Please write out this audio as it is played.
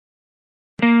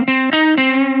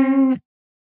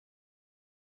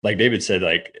like David said,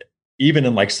 like even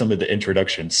in like some of the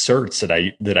introduction certs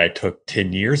that I took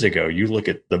 10 years ago, you look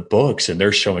at the books and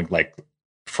they're showing like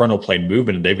frontal plane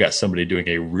movement, and they've got somebody doing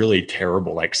a really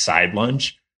terrible like side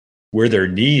lunge where their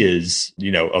knee is,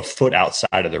 a foot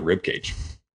outside of the rib cage.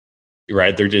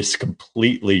 Right? They're just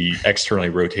completely externally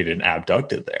rotated and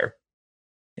abducted there.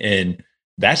 And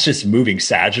that's just moving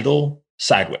sagittal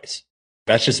sideways.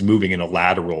 That's just moving in a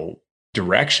lateral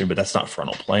direction, but that's not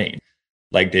frontal plane.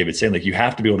 Like David's saying, like you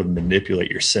have to be able to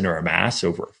manipulate your center of mass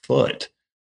over a foot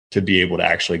to be able to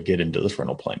actually get into the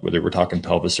frontal plane, whether we're talking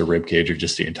pelvis or rib cage or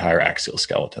just the entire axial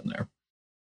skeleton there.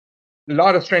 A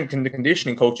lot of strength and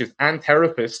conditioning coaches and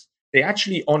therapists, they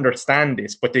actually understand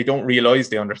this, but they don't realize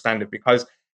they understand it because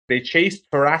they chase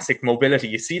thoracic mobility.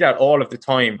 You see that all of the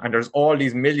time. And there's all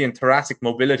these million thoracic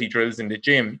mobility drills in the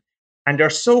gym. And they're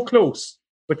so close,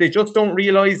 but they just don't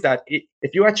realize that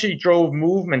if you actually drove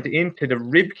movement into the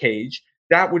rib cage,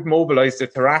 that would mobilize the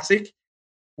thoracic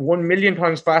 1 million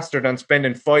times faster than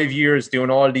spending 5 years doing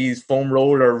all these foam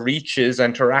roller reaches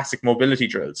and thoracic mobility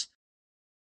drills.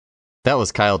 That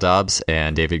was Kyle Dobbs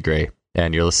and David Gray,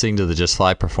 and you're listening to the Just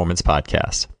Fly Performance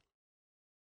Podcast.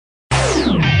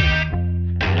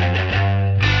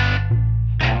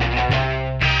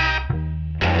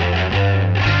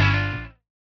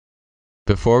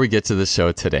 Before we get to the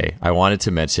show today, I wanted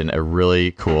to mention a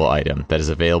really cool item that is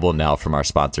available now from our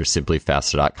sponsor,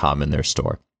 SimplyFaster.com, in their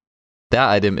store. That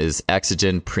item is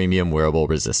Exogen Premium Wearable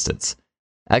Resistance.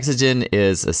 Exogen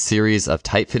is a series of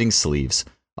tight-fitting sleeves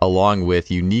along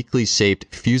with uniquely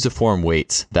shaped fusiform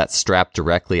weights that strap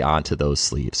directly onto those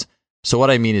sleeves. So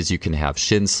what I mean is you can have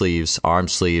shin sleeves, arm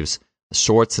sleeves,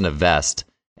 shorts, and a vest,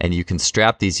 and you can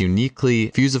strap these uniquely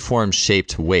fusiform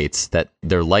shaped weights that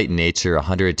they're light in nature,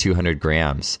 100, 200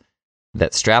 grams,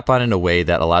 that strap on in a way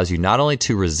that allows you not only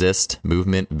to resist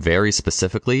movement very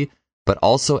specifically, but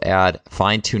also add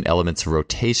fine-tuned elements of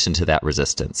rotation to that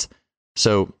resistance.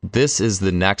 So this is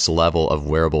the next level of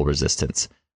wearable resistance.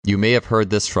 You may have heard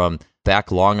this from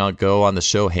back long ago on the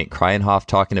show, Hank Kreinhoff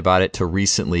talking about it, to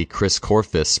recently Chris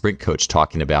Korfist, sprint coach,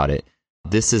 talking about it.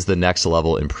 This is the next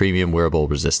level in premium wearable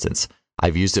resistance.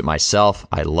 I've used it myself.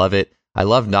 I love it. I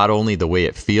love not only the way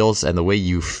it feels and the way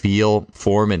you feel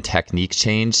form and technique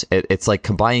change. It's like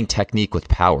combining technique with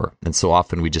power. And so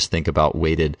often we just think about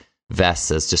weighted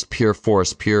vests as just pure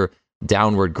force, pure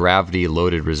downward gravity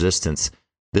loaded resistance.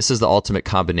 This is the ultimate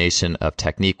combination of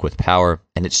technique with power.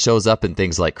 And it shows up in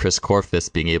things like Chris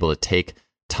Korfist being able to take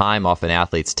time off an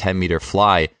athlete's 10-meter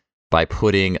fly by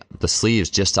putting the sleeves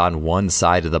just on one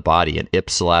side of the body, an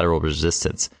ipsilateral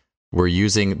resistance. We're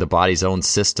using the body's own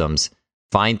systems,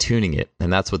 fine-tuning it.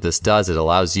 And that's what this does. It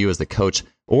allows you as the coach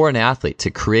or an athlete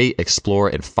to create, explore,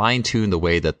 and fine-tune the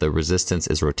way that the resistance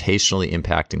is rotationally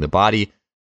impacting the body.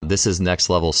 This is next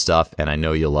level stuff, and I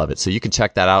know you'll love it. So you can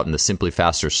check that out in the Simply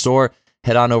Faster store.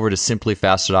 Head on over to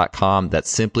simplyfaster.com. That's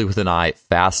simply with an I,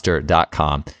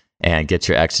 faster.com, and get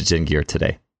your Exogen gear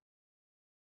today.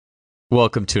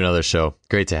 Welcome to another show.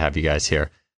 Great to have you guys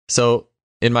here. So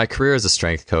in my career as a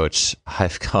strength coach,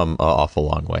 I've come an awful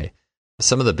long way.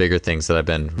 Some of the bigger things that I've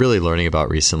been really learning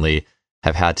about recently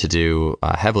have had to do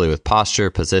heavily with posture,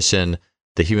 position,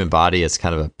 the human body as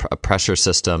kind of a pressure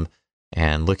system,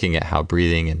 and looking at how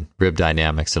breathing and rib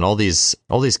dynamics and all these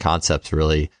concepts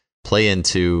really play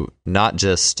into not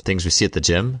just things we see at the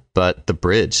gym, but the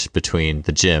bridge between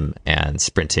the gym and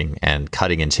sprinting and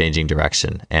cutting and changing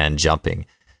direction and jumping.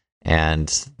 And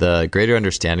the greater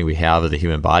understanding we have of the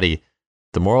human body,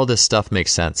 the more all this stuff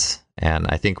makes sense. And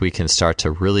I think we can start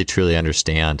to really, truly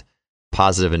understand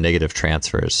positive and negative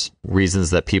transfers,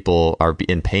 reasons that people are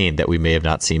in pain that we may have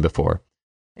not seen before,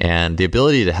 and the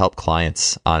ability to help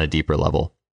clients on a deeper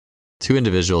level. Two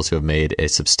individuals who have made a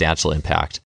substantial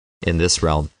impact in this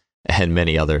realm and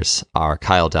many others are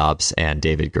Kyle Dobbs and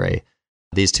David Gray.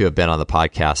 These two have been on the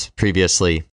podcast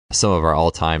previously. Some of our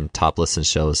all-time top listen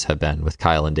shows have been with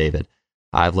Kyle and David.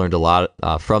 I've learned a lot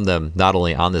from them, not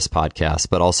only on this podcast,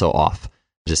 but also off,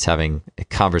 just having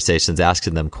conversations,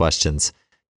 asking them questions.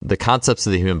 The concepts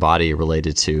of the human body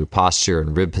related to posture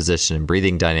and rib position and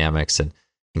breathing dynamics and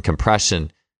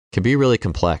compression can be really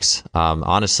complex.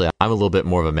 Honestly, I'm a little bit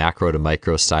more of a macro to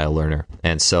micro style learner.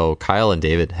 And so Kyle and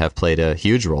David have played a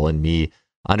huge role in me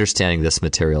understanding this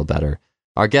material better.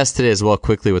 Our guests today as well,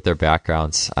 quickly with their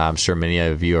backgrounds. I'm sure many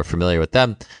of you are familiar with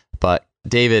them, but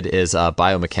David is a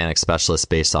biomechanics specialist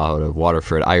based out of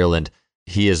Waterford, Ireland.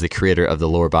 He is the creator of the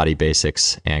Lower Body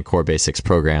Basics and Core Basics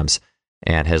programs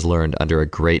and has learned under a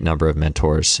great number of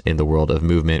mentors in the world of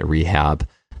movement, rehab,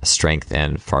 strength,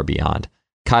 and far beyond.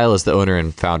 Kyle is the owner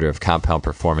and founder of Compound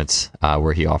Performance,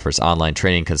 where he offers online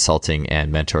training, consulting,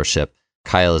 and mentorship.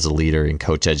 Kyle is a leader in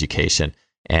coach education.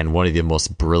 and one of the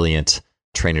most brilliant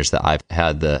trainers that I've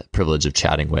had the privilege of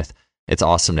chatting with. It's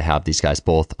awesome to have these guys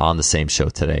both on the same show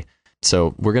today.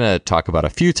 So we're going to talk about a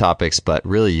few topics, but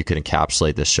really you can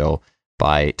encapsulate this show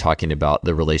by talking about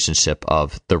the relationship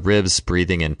of the ribs,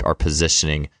 breathing, and our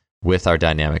positioning with our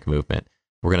dynamic movement.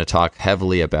 We're going to talk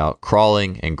heavily about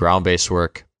crawling and ground-based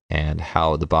work and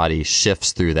how the body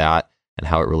shifts through that and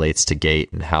how it relates to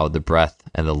gait and how the breath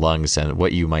and the lungs and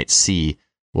what you might see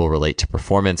will relate to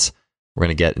performance. We're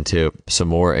going to get into some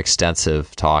more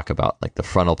extensive talk about like the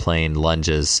frontal plane,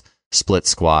 lunges, split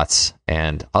squats,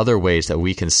 and other ways that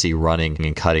we can see running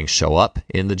and cutting show up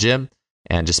in the gym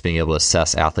and just being able to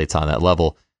assess athletes on that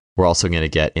level. We're also going to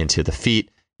get into the feet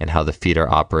and how the feet are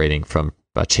operating from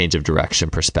a change of direction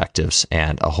perspectives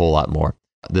and a whole lot more.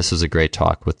 This was a great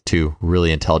talk with two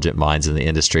really intelligent minds in the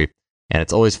industry, and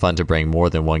it's always fun to bring more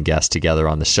than one guest together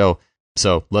on the show.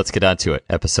 So let's get on to it.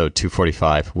 Episode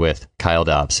 245 with Kyle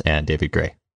Dobbs and David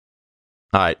Gray.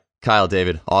 All right. Kyle,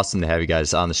 David, awesome to have you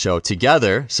guys on the show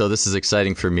together. So this is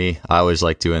exciting for me. I always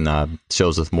like doing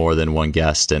shows with more than one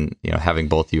guest, and having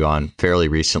both of you on fairly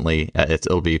recently,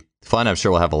 it'll be fun. I'm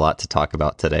sure we'll have a lot to talk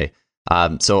about today.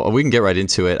 So we can get right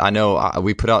into it. I know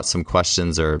we put out some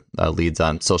questions or leads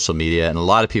on social media, and a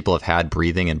lot of people have had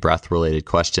breathing and breath related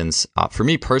questions. For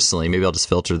me personally, maybe I'll just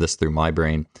filter this through my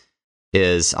brain,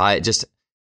 is I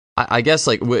guess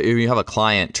like when you have a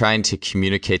client, trying to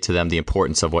communicate to them the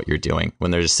importance of what you're doing when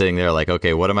they're just sitting there like,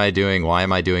 okay, what am I doing? Why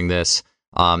am I doing this?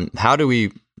 How do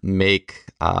we make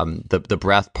the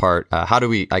breath part? How do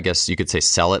we, I guess you could say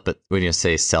sell it, but when you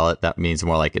say sell it, that means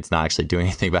more like it's not actually doing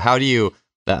anything. But how do you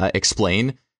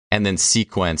explain and then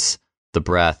sequence the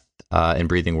breath and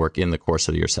breathing work in the course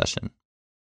of your session?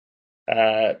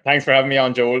 Thanks for having me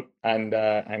on, Joel and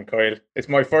Kyle. It's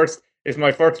my first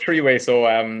three-way,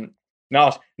 so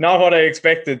not what I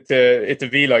expected it to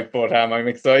be like, but I'm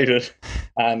excited,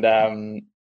 and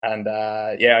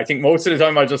yeah, I think most of the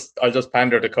time I'll just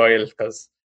pander to Kyle because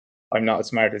I'm not as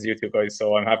smart as you two guys,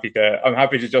 so I'm happy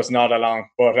to just nod along.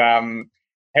 But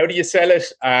how do you sell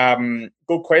it?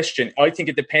 Good question. I think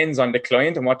it depends on the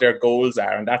client and what their goals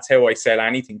are, and that's how I sell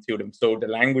anything to them. So the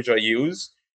language I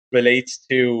use relates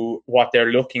to what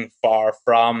they're looking for,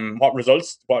 from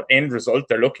what end result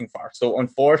they're looking for. So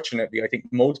unfortunately, I think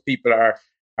most people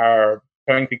are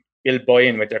trying to build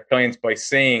buy-in with their clients by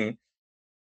saying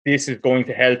this is going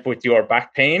to help with your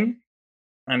back pain.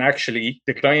 And actually,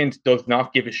 the client does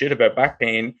not give a shit about back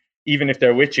pain, even if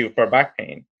they're with you for back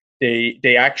pain.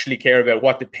 They actually care about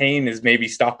what the pain is maybe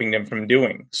stopping them from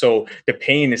doing. So the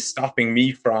pain is stopping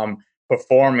me from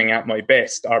performing at my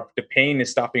best, or the pain is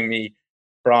stopping me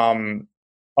from,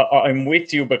 I'm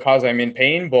with you because I'm in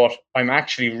pain, but I'm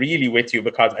actually really with you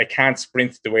because I can't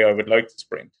sprint the way I would like to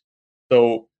sprint.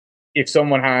 So if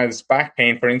someone has back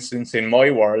pain, for instance, in my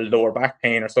world, lower back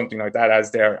pain or something like that, as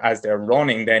they're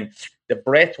running, then the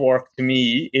breath work to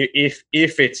me, if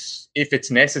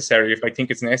it's necessary, if I think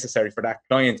it's necessary for that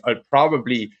client, I'll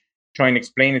probably try and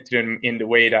explain it to them in the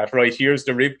way that, right, here's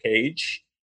the rib cage.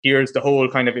 Here's the whole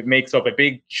kind of, it makes up a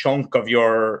big chunk of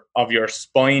your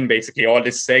spine, basically. All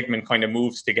this segment kind of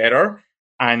moves together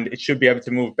and it should be able to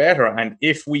move better. And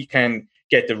if we can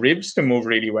get the ribs to move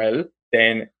really well,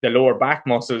 then the lower back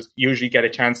muscles usually get a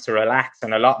chance to relax,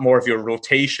 and a lot more of your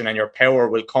rotation and your power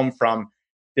will come from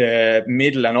the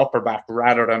middle and upper back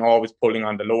rather than always pulling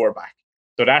on the lower back.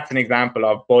 So that's an example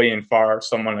of buy-in for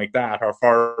someone like that, or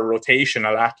for a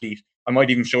rotational athlete. I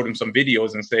might even show them some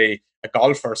videos and say, a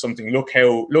golfer or something, look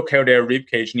how their rib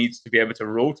cage needs to be able to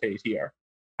rotate here.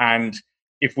 And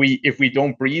if we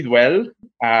don't breathe well,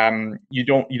 you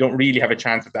don't really have a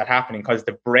chance of that happening, because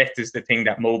the breath is the thing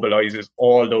that mobilizes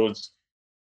all those,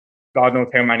 God knows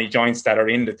how many joints that are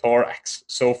in the thorax.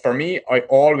 So for me, I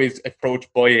always approach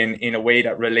buy-in in a way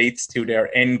that relates to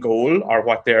their end goal, or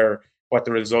what the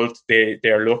result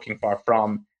they're looking for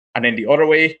from. And then the other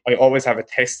way, I always have a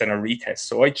test and a retest.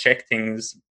 So I check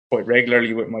things quite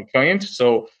regularly with my client.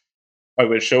 So I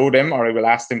will show them, or I will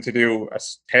ask them to do a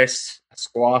test, a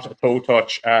squat, a toe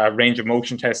touch, a range of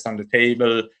motion test on the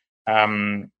table, a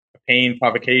pain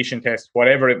provocation test,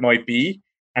 whatever it might be.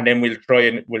 And then we'll try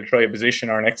a position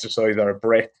or an exercise or a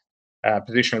breath,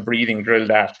 positional breathing drill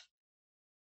that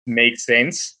makes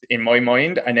sense in my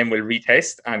mind. And then we'll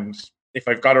retest. And if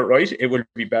I've got it right, it will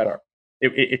be better.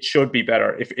 It should be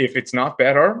better. If it's not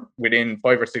better within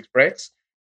 5 or 6 breaths,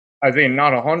 as in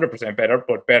not 100% better,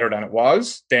 but better than it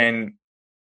was, then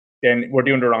we're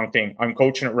doing the wrong thing. I'm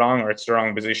coaching it wrong, or it's the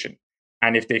wrong position.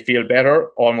 And if they feel better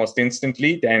almost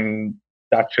instantly, then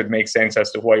that should make sense as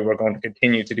to why we're going to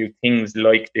continue to do things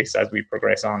like this as we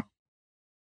progress on.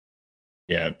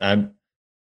 Yeah, I'm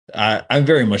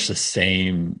very much the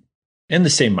same and the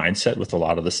same mindset with a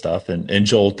lot of the stuff. And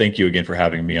Joel, thank you again for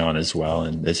having me on as well,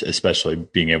 and especially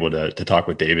being able to talk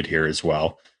with David here as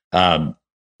well.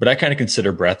 But I kind of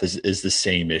consider breath is the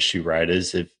same issue, right?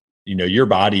 As if your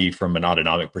body from an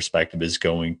autonomic perspective is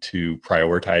going to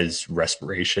prioritize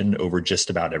respiration over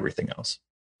just about everything else,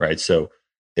 right? So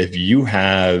if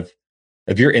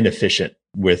you're inefficient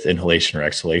with inhalation or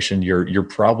exhalation, you're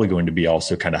probably going to be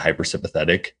also kind of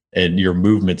hypersympathetic, and your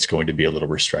movement's going to be a little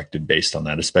restricted based on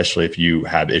that, especially if you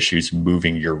have issues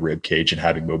moving your rib cage and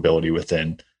having mobility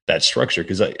within that structure.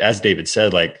 Because as David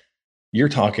said, like, you're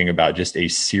talking about just a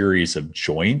series of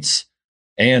joints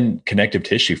and connective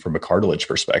tissue from a cartilage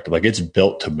perspective. Like, it's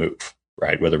built to move,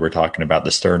 right? Whether we're talking about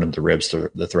the sternum, the ribs,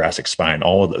 the thoracic spine,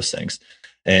 all of those things.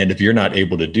 And if you're not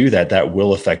able to do that, that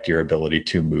will affect your ability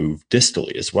to move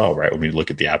distally as well, right? When we look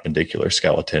at the appendicular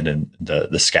skeleton and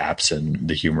the scaps and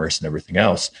the humerus and everything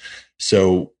else.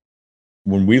 So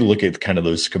when we look at kind of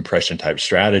those compression type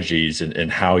strategies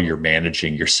and how you're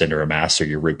managing your center of mass or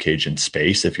your rib cage in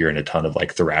space, if you're in a ton of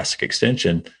like thoracic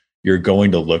extension, you're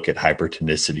going to look at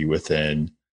hypertonicity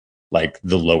within like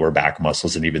the lower back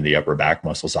muscles and even the upper back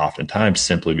muscles oftentimes,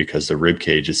 simply because the rib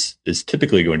cage is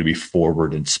typically going to be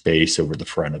forward in space over the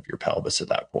front of your pelvis at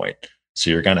that point. So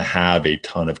you're going to have a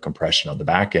ton of compression on the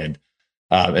back end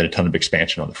and a ton of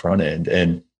expansion on the front end.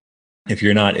 And if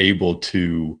you're not able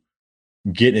to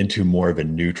get into more of a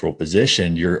neutral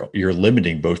position, you're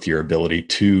limiting both your ability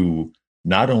to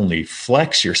not only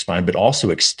flex your spine, but also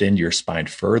extend your spine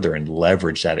further and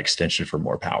leverage that extension for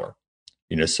more power.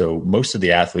 So most of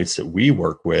the athletes that we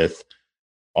work with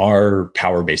are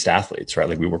power-based athletes, right?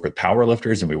 Like, we work with power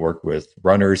lifters and we work with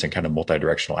runners and kind of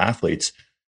multi-directional athletes.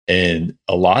 And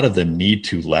a lot of them need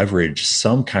to leverage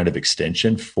some kind of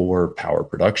extension for power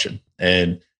production.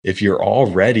 And if you're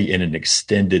already in an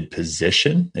extended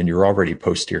position and you're already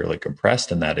posteriorly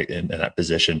compressed in that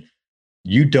position,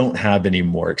 you don't have any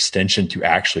more extension to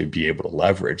actually be able to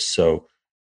leverage. So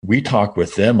we talk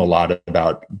with them a lot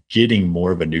about getting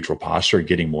more of a neutral posture,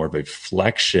 getting more of a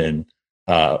flexion,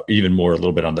 even more a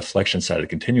little bit on the flexion side of the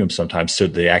continuum sometimes, so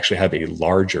they actually have a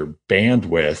larger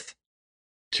bandwidth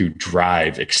to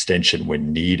drive extension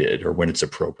when needed or when it's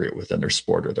appropriate within their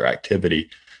sport or their activity.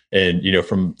 And,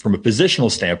 from a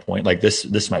positional standpoint, like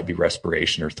this might be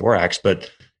respiration or thorax, but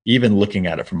even looking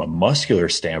at it from a muscular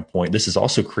standpoint, this is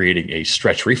also creating a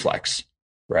stretch reflex,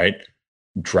 right?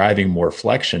 Driving more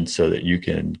flexion so that you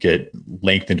can get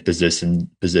lengthened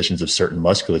positions of certain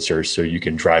musculature, so you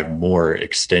can drive more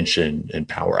extension and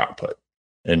power output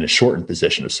in a shortened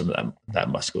position of some of that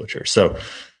musculature. So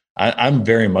I'm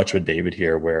very much with David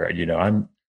here, where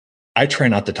I try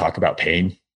not to talk about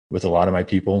pain with a lot of my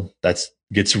people. That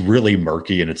gets really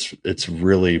murky and it's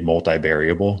really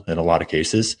multivariable in a lot of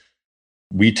cases.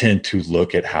 We tend to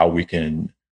look at how we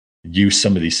can use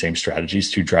some of these same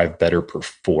strategies to drive better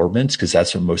performance, because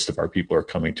that's what most of our people are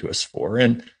coming to us for.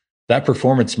 And that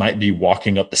performance might be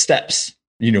walking up the steps,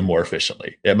 more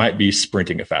efficiently. It might be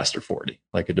sprinting a faster 40.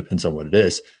 Like, it depends on what it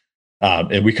is.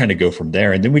 And we kind of go from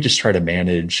there. And then we just try to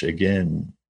manage,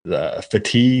 again, the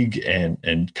fatigue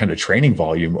and kind of training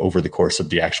volume over the course of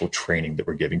the actual training that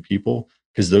we're giving people,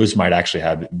 because those might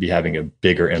actually be having a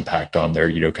bigger impact on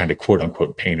their, kind of quote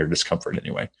unquote pain or discomfort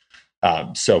anyway.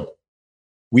 So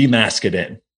we mask it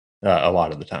in a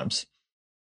lot of the times.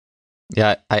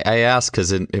 Yeah, I ask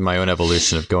because in my own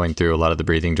evolution of going through a lot of the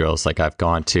breathing drills, like, I've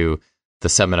gone to the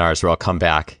seminars where I'll come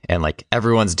back and like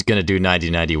everyone's going to do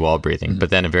 90-90 wall breathing. Mm-hmm. But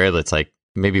then invariably it's like,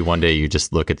 maybe one day you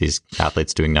just look at these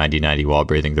athletes doing 90-90 wall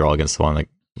breathing. They're all against the wall. I'm like,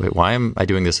 wait, why am I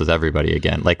doing this with everybody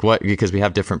again? Like, what? Because we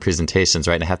have different presentations,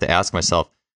 right? And I have to ask myself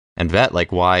and vet,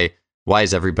 like, why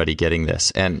is everybody getting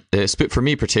this? And for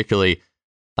me particularly,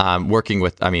 working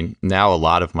with, now a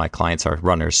lot of my clients are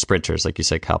runners, sprinters, like you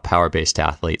said, Kyle, power-based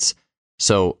athletes.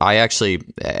 So I actually,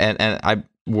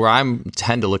 where I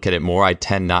tend to look at it more, I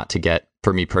tend not to get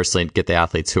the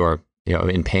athletes who are,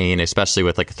 in pain, especially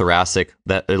with like thoracic,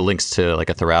 that it links to like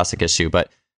a thoracic issue.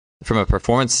 But from a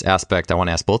performance aspect, I want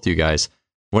to ask both of you guys,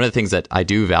 one of the things that I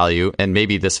do value, and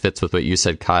maybe this fits with what you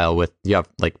said, Kyle, with you have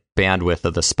like bandwidth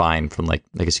of the spine from like,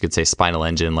 I guess you could say spinal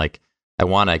engine. Like, I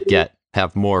want to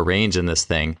have more range in this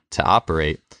thing to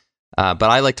operate. But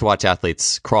I like to watch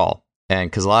athletes crawl. And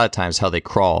because a lot of times how they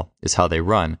crawl is how they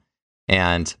run.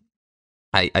 And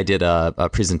I did a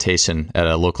presentation at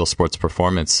a local sports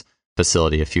performance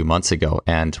facility a few months ago.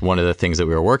 And one of the things that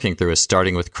we were working through is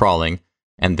starting with crawling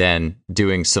and then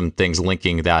doing some things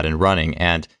linking that and running.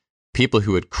 And people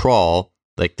who would crawl,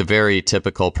 like the very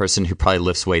typical person who probably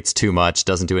lifts weights too much,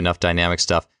 doesn't do enough dynamic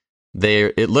stuff,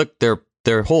 their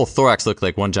whole thorax looked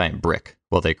like one giant brick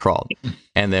while they crawled.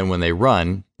 And then when they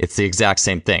run, it's the exact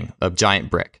same thing, a giant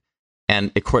brick.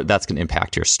 And of course, that's going to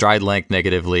impact your stride length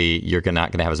negatively. You're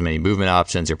not going to have as many movement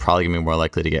options. You're probably going to be more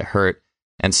likely to get hurt.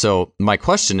 And so my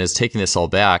question is, taking this all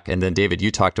back, and then David,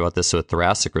 you talked about this with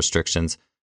thoracic restrictions.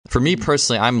 For me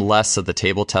personally, I'm less of the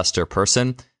table tester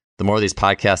person. The more of these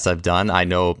podcasts I've done, I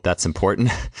know that's important.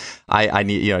 I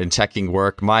need, in checking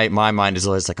work, my mind is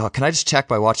always like, oh, can I just check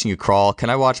by watching you crawl?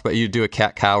 Can I watch but you do a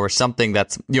cat cow or something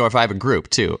that's, if I have a group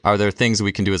too, are there things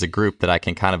we can do as a group that I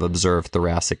can kind of observe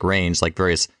thoracic range, like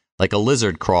a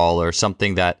lizard crawl or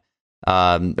something that,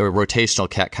 or rotational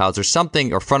cat cows or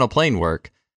something, or frontal plane work?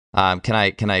 Can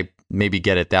I maybe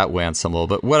get it that way on some level?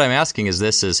 But what I'm asking is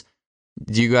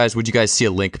would you guys see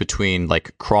a link between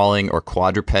like crawling or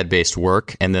quadruped based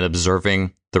work and then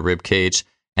observing the rib cage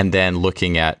and then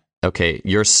looking at, okay,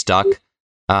 you're stuck.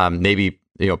 Maybe,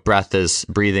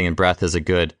 breathing and breath is a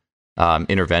good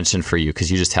intervention for you because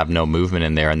you just have no movement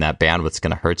in there and that bandwidth's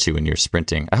going to hurt you when you're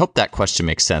sprinting. I hope that question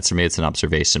makes sense, or maybe it's an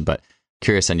observation, but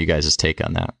curious on you guys' take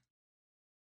on that.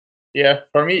 Yeah,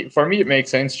 for me, it makes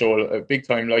sense, Joel, big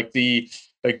time. Like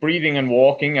breathing and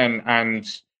walking and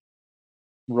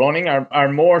running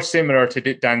are more similar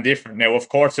than different. Now, of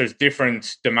course, there's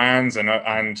different demands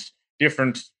and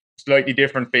slightly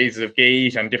different phases of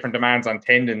gait and different demands on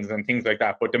tendons and things like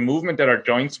that. But the movement that our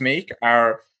joints make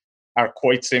are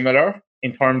quite similar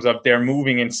in terms of they're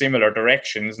moving in similar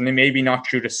directions, and they maybe not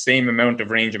through the same amount of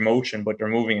range of motion, but they're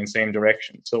moving in the same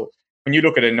direction. So when you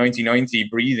look at a 90-90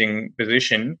 breathing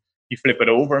position, you flip it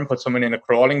over and put someone in a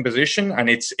crawling position, and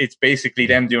it's basically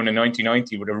them doing a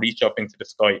 90-90 with a reach up into the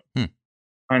sky.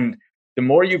 And the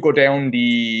more you go down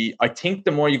the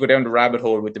rabbit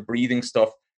hole with the breathing stuff,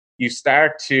 you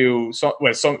start to,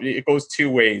 it goes two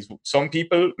ways. Some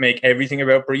people make everything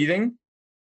about breathing,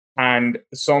 and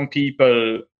some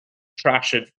people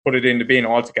trash it, put it in the bin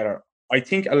altogether. I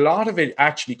think a lot of it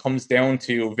actually comes down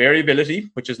to variability,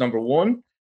 which is number one,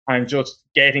 and just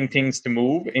getting things to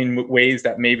move in ways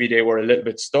that maybe they were a little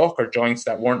bit stuck, or joints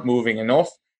that weren't moving enough,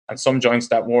 and some joints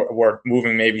that were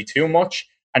moving maybe too much.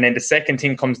 And then the second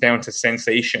thing comes down to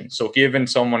sensation. So giving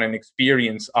someone an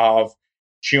experience of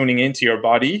tuning into your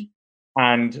body,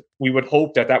 and we would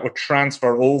hope that would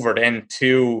transfer over then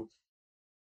to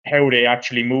how they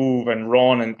actually move and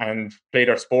run and play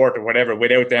their sport or whatever,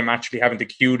 without them actually having to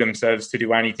cue themselves to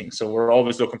do anything. So we're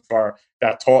always looking for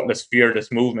that thoughtless,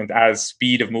 fearless movement as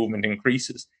speed of movement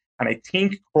increases. And I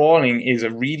think crawling is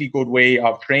a really good way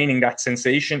of training that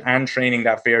sensation and training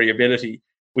that variability.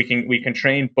 We can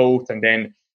train both, and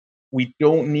then we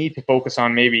don't need to focus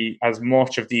on maybe as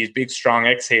much of these big, strong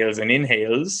exhales and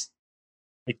inhales.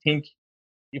 I think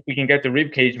if we can get the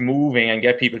rib cage moving and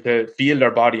get people to feel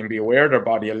their body and be aware of their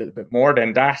body a little bit more,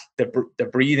 then the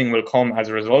breathing will come as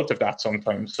a result of that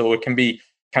sometimes. So it can be,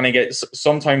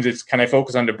 sometimes it's, can I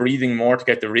focus on the breathing more to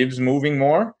get the ribs moving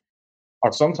more?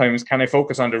 Or sometimes, can I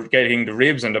focus on getting the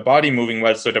ribs and the body moving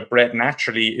well, so the breath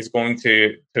naturally is going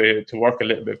to work a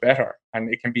little bit better?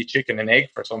 And it can be chicken and egg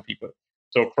for some people.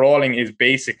 So crawling is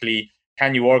basically,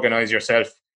 can you organize yourself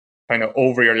kind of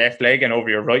over your left leg and over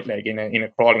your right leg in a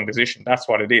crawling position? That's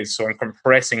what it is. So I'm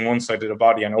compressing one side of the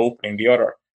body and opening the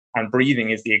other. And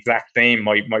breathing is the exact same.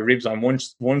 My ribs on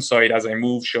one side as I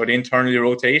move should internally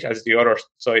rotate as the other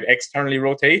side externally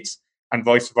rotates, and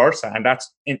vice versa. And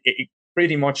that's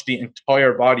pretty much the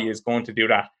entire body is going to do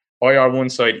that. IR one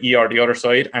side, ER the other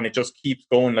side, and it just keeps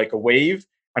going like a wave.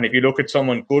 And if you look at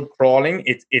someone good crawling,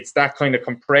 it's that kind of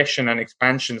compression and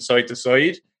expansion side to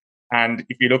side. And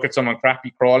if you look at someone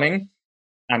crappy crawling,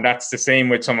 and that's the same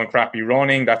with someone crappy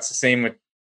running, that's the same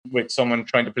with someone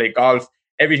trying to play golf,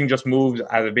 everything just moves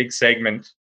as a big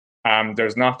segment.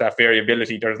 There's not that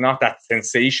variability. There's not that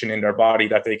sensation in their body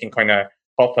that they can kind of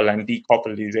couple and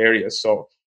decouple these areas. So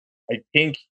I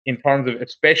think in terms of,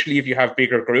 especially if you have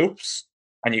bigger groups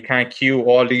and you can't cue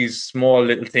all these small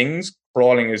little things,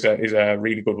 crawling is a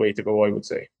really good way to go, I would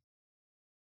say.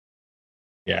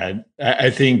 Yeah, I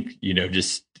think,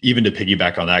 just even to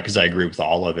piggyback on that, because I agree with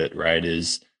all of it, right,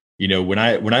 is, when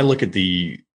I look at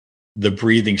the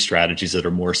breathing strategies that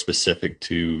are more specific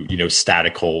to,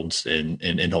 static holds and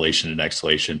inhalation and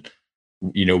exhalation,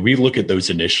 we look at those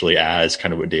initially as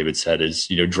kind of what David said is,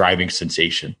 driving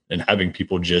sensation and having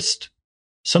people just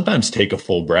sometimes take a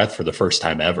full breath for the first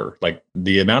time ever. Like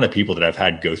the amount of people that I've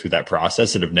had go through that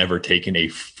process that have never taken a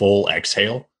full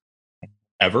exhale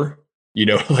ever,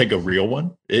 like a real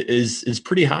one, is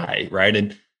pretty high, right?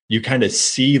 And you kind of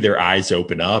see their eyes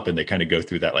open up and they kind of go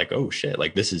through that like, oh shit,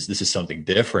 like this is something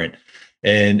different.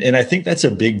 And I think that's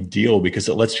a big deal because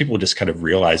it lets people just kind of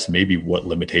realize maybe what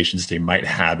limitations they might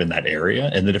have in that area.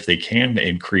 And that if they can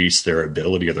increase their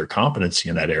ability or their competency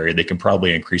in that area, they can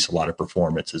probably increase a lot of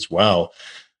performance as well.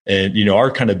 And,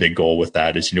 our kind of big goal with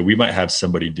that is, we might have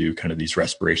somebody do kind of these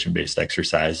respiration based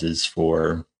exercises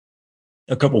for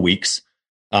a couple weeks.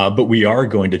 But we are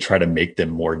going to try to make them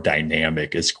more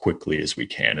dynamic as quickly as we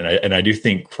can. And I do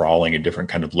think crawling and different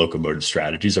kind of locomotive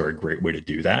strategies are a great way to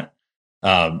do that.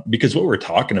 Because what we're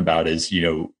talking about is,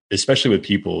 especially with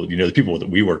people, the people that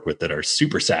we work with that are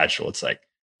super sagittal, it's like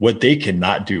what they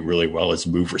cannot do really well is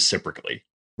move reciprocally,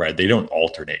 right? They don't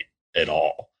alternate at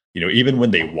all. Even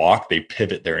when they walk, they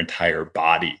pivot their entire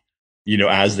body,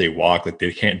 as they walk. Like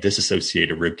they can't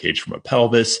disassociate a rib cage from a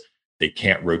pelvis. They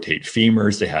can't rotate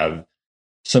femurs. They have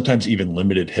sometimes even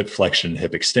limited hip flexion,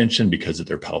 hip extension because of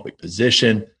their pelvic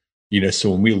position. So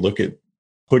when we look at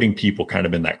putting people kind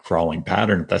of in that crawling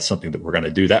pattern, if that's something that we're going to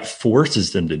do, that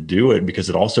forces them to do it because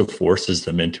it also forces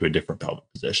them into a different pelvic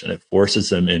position. It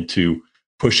forces them into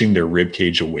pushing their rib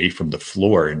cage away from the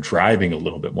floor and driving a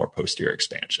little bit more posterior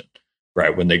expansion,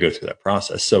 right, when they go through that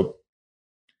process. So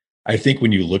I think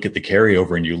when you look at the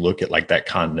carryover and you look at like that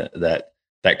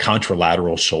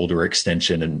contralateral shoulder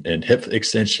extension and hip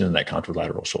extension, and that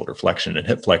contralateral shoulder flexion and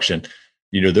hip flexion,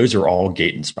 those are all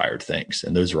gait inspired things.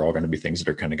 And those are all going to be things that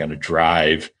are kind of going to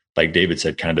drive, like David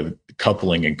said, kind of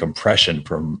coupling and compression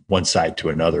from one side to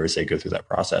another as they go through that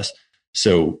process.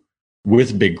 So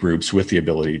with big groups, with the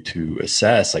ability to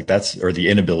assess, like or the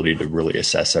inability to really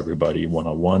assess everybody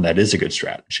one-on-one, that is a good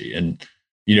strategy. And,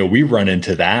 we run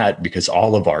into that because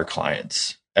all of our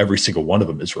clients, every single one of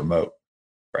them is remote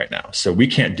right now. So we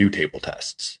can't do table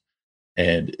tests.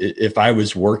 And if I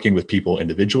was working with people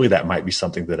individually, that might be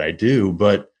something that I do.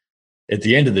 But at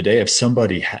the end of the day, if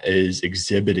somebody is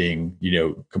exhibiting,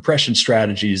 compression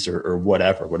strategies or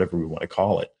whatever we want to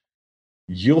call it,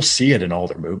 you'll see it in all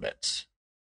their movements.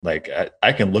 Like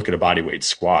I can look at a body weight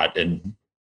squat and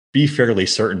be fairly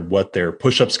certain what their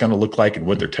push-up's going to look like and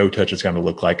what their toe touch is going to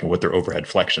look like and what their overhead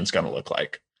flexion is going to look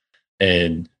like.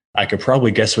 And I could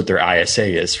probably guess what their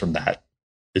ISA is from that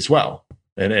as well,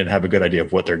 and have a good idea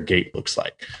of what their gait looks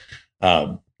like.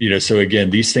 So again,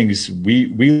 these things, we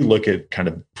look at kind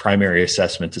of primary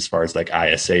assessments as far as like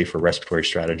ISA for respiratory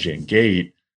strategy and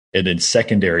gait, and then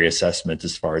secondary assessments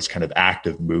as far as kind of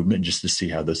active movement, just to see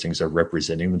how those things are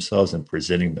representing themselves and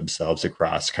presenting themselves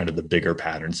across kind of the bigger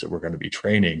patterns that we're going to be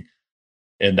training.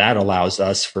 And that allows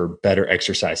us for better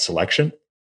exercise selection,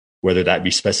 whether that be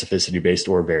specificity based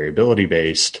or variability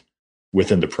based,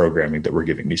 within the programming that we're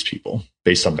giving these people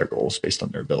based on their goals, based on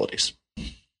their abilities.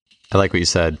 I like what you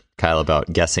said, Kyle,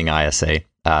 about guessing ISA.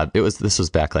 This was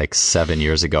back like 7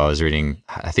 years ago. I was reading,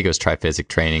 I think it was Triphysic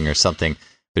Training or something,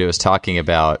 but it was talking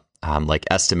about like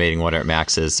estimating what our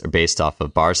maxes are based off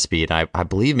of bar speed. And I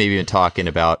believe maybe even talking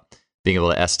about being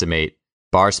able to estimate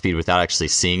bar speed without actually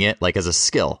seeing it, like as a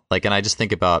skill. Like, and I just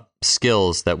think about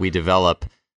skills that we develop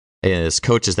as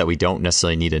coaches that we don't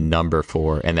necessarily need a number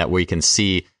for, and that we can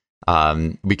see.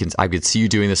 I could see you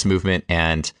doing this movement,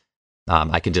 and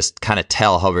I can just kind of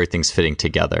tell how everything's fitting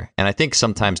together. And I think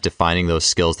sometimes defining those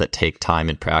skills that take time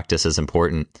and practice is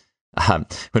important.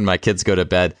 When my kids go to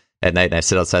bed at night and I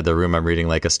sit outside the room, I'm reading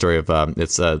like a story of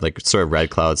it's like sort of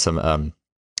Red Cloud, some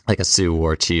like a Sioux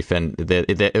war chief, and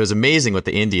it was amazing what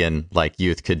the Indian like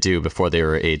youth could do before they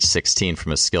were age 16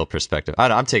 from a skill perspective.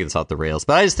 I'm taking this off the rails,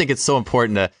 but I just think it's so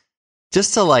important to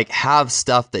like have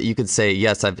stuff that you can say,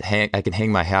 yes, I can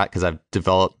hang my hat because I've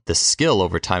developed this skill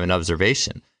over time and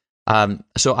observation.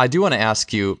 So I do want to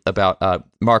ask you about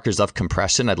markers of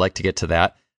compression. I'd like to get to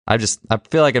that. I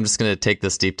feel like I'm just going to take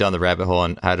this deep down the rabbit hole,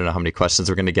 and I don't know how many questions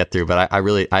we're going to get through, but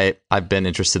I've been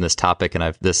interested in this topic,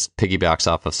 and this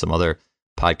piggybacks off of some other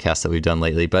podcasts that we've done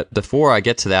lately. But before I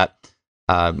get to that,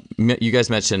 you guys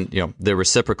mentioned, the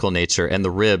reciprocal nature and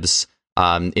the ribs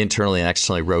internally and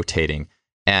externally rotating.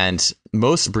 And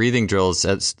most breathing drills,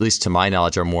 at least to my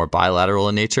knowledge, are more bilateral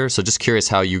in nature. So just curious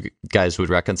how you guys would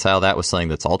reconcile that with something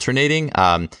that's alternating.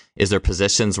 Is there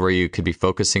positions where you could be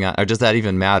focusing on, or does that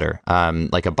even matter?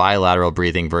 Like a bilateral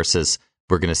breathing versus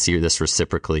we're going to see this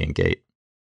reciprocally in gait?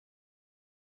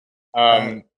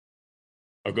 Go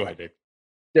ahead, Dave.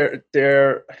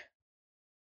 They're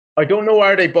I don't know,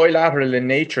 are they bilateral in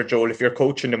nature, Joel, if you're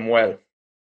coaching them well?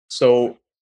 So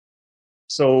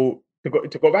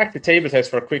to go back to table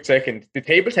test for a quick second, the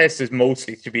table test is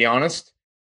mostly, to be honest,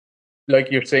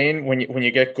 like you're saying, when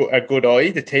you get a good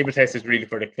eye, the table test is really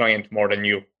for the client more than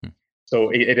you. So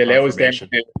it allows them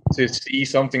to see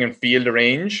something and feel the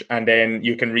range, and then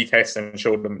you can retest and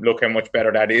show them, look how much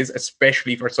better that is,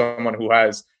 especially for someone who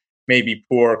has maybe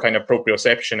poor kind of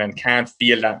proprioception and can't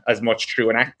feel that as much through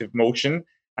an active motion.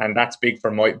 And that's big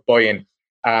for my buy-in.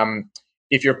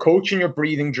 If you're coaching your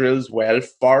breathing drills well,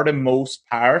 for the most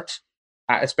part,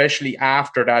 especially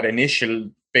after that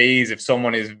initial phase, if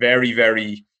someone is very,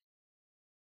 very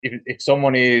if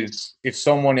someone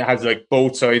has like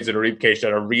both sides of the rib cage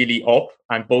that are really up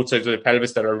and both sides of the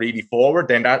pelvis that are really forward,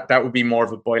 then that would be more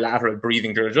of a bilateral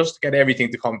breathing drill, just to get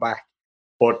everything to come back.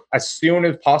 But as soon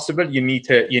as possible, you need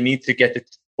to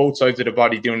get both sides of the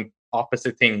body doing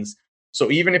opposite things.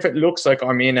 So even if it looks like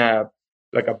I'm in a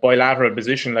bilateral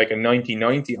position, like a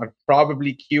 90-90, I'm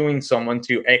probably cueing someone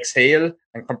to exhale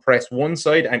and compress one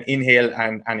side and inhale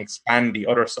and expand the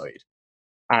other side.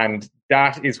 And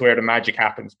that is where the magic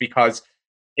happens, because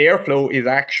airflow is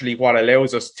actually what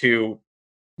allows us to,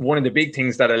 one of the big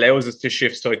things that allows us to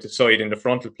shift side to side in the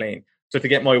frontal plane. So to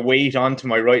get my weight onto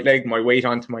my right leg, my weight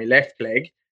onto my left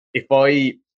leg, if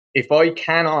I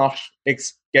cannot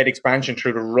get expansion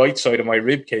through the right side of my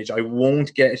rib cage, I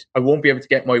won't be able to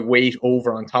get my weight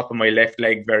over on top of my left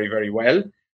leg very, very well.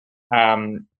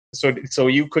 So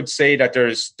you could say that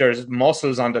there's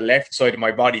muscles on the left side of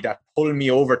my body that pull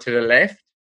me over to the left.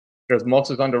 There's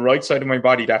muscles on the right side of my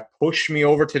body that push me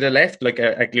over to the left, like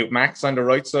a glute max on the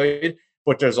right side.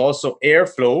 But there's also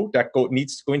airflow that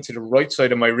needs to go into the right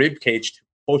side of my rib cage to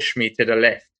push me to the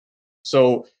left.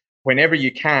 So whenever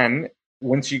you can,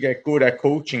 once you get good at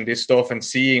coaching this stuff and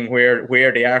seeing where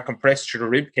they are compressed through the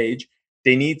rib cage,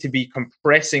 they need to be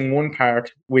compressing one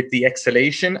part with the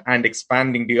exhalation and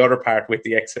expanding the other part with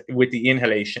the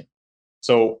inhalation.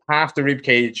 So half the rib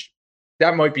cage,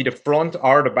 that might be the front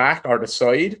or the back or the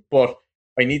side, but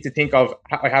I need to think of,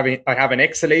 I have an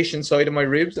exhalation side of my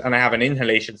ribs and I have an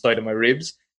inhalation side of my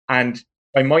ribs. And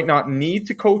I might not need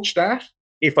to coach that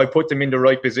if I put them in the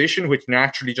right position, which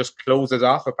naturally just closes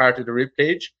off a part of the rib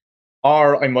cage.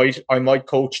 Or I might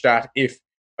coach that if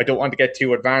I don't want to get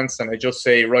too advanced and I just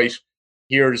say, right,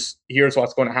 here's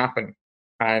what's going to happen.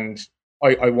 And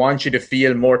I want you to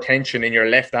feel more tension in your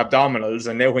left abdominals.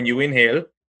 And now when you inhale,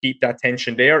 keep that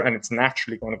tension there and it's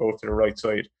naturally going to go to the right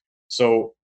side.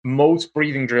 So most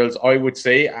breathing drills, I would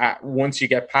say, once you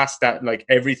get past that, like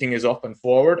everything is up and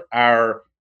forward, are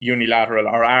unilateral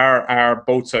or are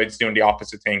both sides doing the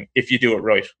opposite thing if you do it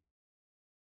right.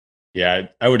 Yeah,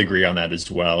 I would agree on that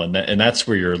as well. And that's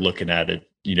where you're looking at it.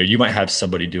 You know, you might have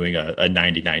somebody doing a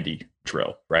 90-90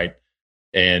 drill, right?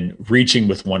 And reaching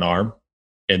with one arm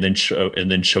and then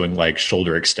showing like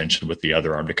shoulder extension with the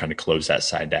other arm to kind of close that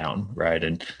side down, right?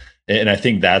 And I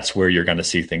think that's where you're going to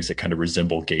see things that kind of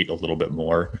resemble gait a little bit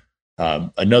more.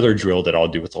 Another drill that I'll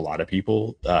do with a lot of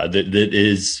people that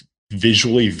is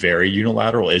visually very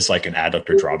unilateral is like an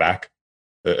adductor drawback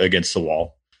against the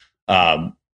wall,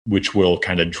 which will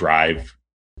kind of drive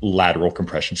lateral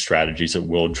compression strategies. It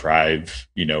will drive,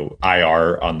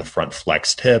 IR on the front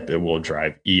flexed hip. It will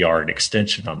drive ER and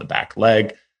extension on the back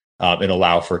leg, and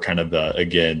allow for kind of the,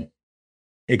 again,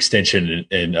 extension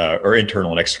and or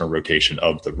internal and external rotation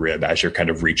of the rib as you're kind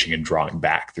of reaching and drawing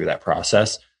back through that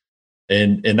process.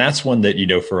 And that's one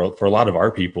that, for a lot of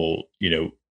our people,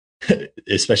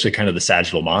 especially kind of the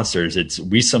sagittal monsters,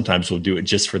 we sometimes will do it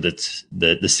just for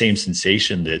the same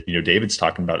sensation that, David's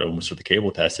talking about almost with the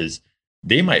cable test, is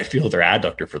they might feel their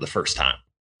adductor for the first time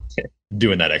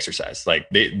doing that exercise. Like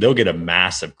they'll get a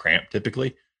massive cramp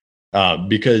typically,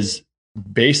 because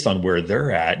based on where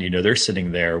they're at, they're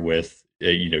sitting there with,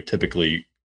 typically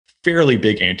fairly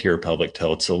big anterior pelvic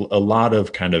tilts, a lot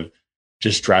of kind of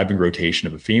just driving rotation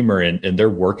of a femur, and they're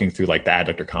working through like the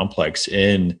adductor complex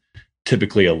in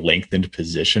typically a lengthened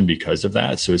position because of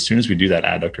that. So as soon as we do that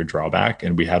adductor drawback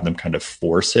and we have them kind of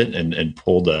force it and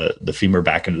pull the femur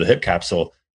back into the hip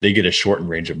capsule, they get a shortened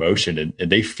range of motion,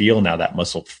 and they feel now that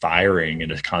muscle firing in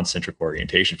a concentric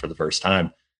orientation for the first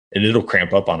time, and it'll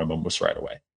cramp up on them almost right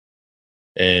away.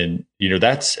 And,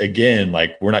 that's, again,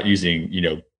 like we're not using,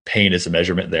 pain as a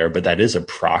measurement there, but that is a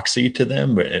proxy to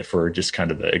them for just kind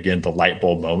of the light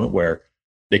bulb moment where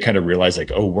they kind of realize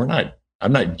like, oh,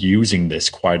 I'm not using this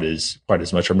quite as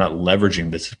much. I'm not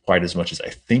leveraging this quite as much as I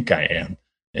think I am.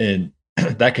 And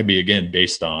that could be, again,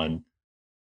 based on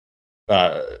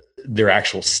their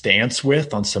actual stance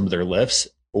width on some of their lifts,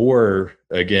 or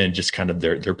again, just kind of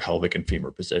their pelvic and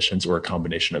femur positions, or a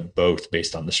combination of both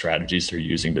based on the strategies they're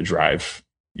using to drive,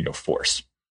 force.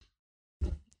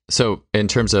 So in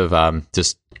terms of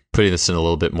just putting this in a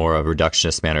little bit more of a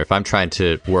reductionist manner, if I'm trying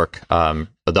to work the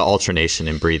alternation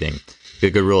in breathing, the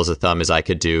good rule of thumb is I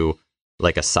could do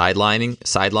like a sideline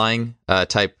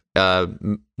type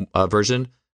version.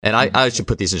 And I should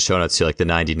put these in show notes too, like the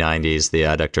 90-90s, the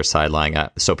adductor sideline.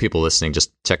 So people listening,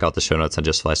 just check out the show notes on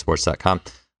justflysports.com.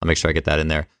 I'll make sure I get that in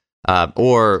there.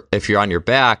 Or if you're on your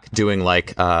back doing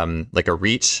like a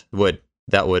reach,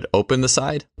 that would open the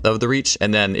side of the reach.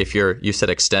 And then if you said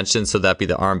extension, so that'd be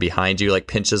the arm behind you, like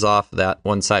pinches off that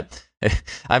one side.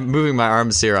 I'm moving my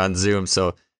arms here on Zoom,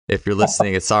 so if you're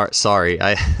listening, it's sorry.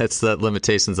 That's the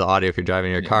limitations of audio if you're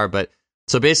driving your car. But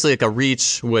so basically, like a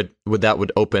reach would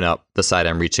open up the side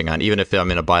I'm reaching on, even if I'm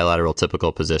in a bilateral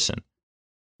typical position.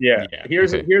 Yeah.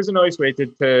 Here's a nice way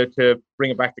to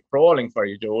bring it back to crawling for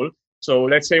you, Joel. So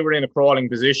let's say we're in a crawling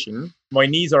position. My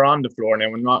knees are on the floor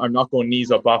now. I'm not going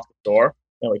knees up off the floor.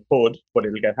 Now I could, but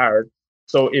it'll get hard.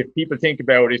 So if people think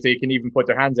about if they can even put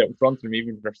their hands out in front of them,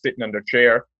 even if they're sitting on their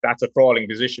chair, that's a crawling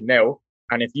position now.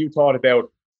 And if you thought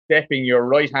about stepping your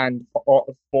right hand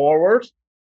forward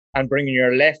and bringing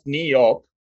your left knee up,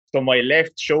 so my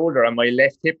left shoulder and my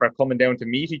left hip are coming down to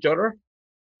meet each other.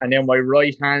 And then my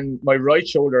right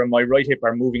shoulder and my right hip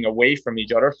are moving away from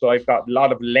each other. So I've got a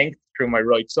lot of length through my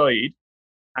right side.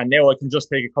 And now I can just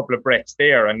take a couple of breaths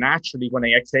there. And naturally, when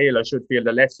I exhale, I should feel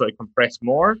the left side compress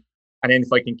more. And then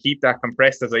if I can keep that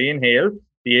compressed as I inhale,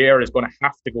 the air is going to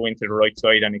have to go into the right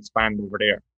side and expand over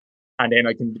there. And then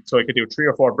I could do 3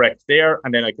 or 4 breaths there,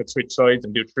 and then I could switch sides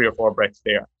and do 3 or 4 breaths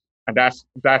there. And that's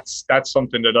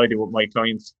something that I do with my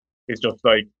clients. It's just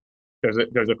like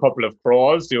there's a couple of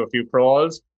crawls, do a few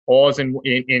crawls, pause in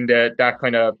that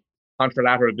kind of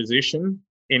contralateral position,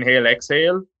 inhale,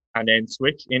 exhale, and then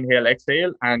switch, inhale,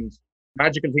 exhale, and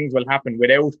magical things will happen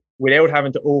without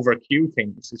having to over cue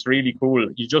things. It's really cool.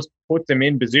 You just put them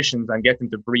in positions and get them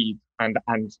to breathe, and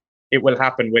it will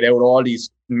happen without all these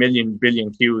million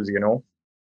billion cues, you know.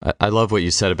 I love what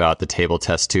you said about the table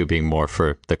test too being more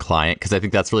for the client, because I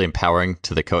think that's really empowering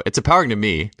to the coach. It's empowering to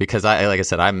me because like I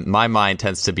said, my mind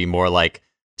tends to be more like,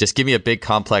 just give me a big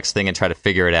complex thing and try to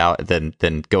figure it out than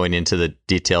going into the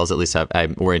details. At least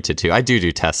I'm oriented to. I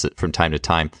do tests from time to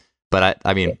time, but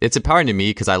I mean, it's empowering to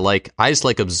me because I just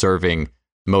like observing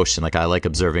motion. Like I like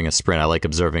observing a sprint. I like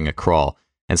observing a crawl.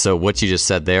 And so what you just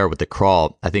said there with the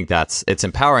crawl, I think it's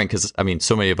empowering because, I mean,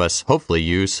 so many of us hopefully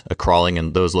use a crawling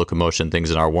and those locomotion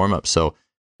things in our warm-up. So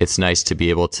it's nice to be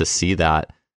able to see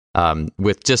that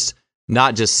with just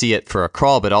not just see it for a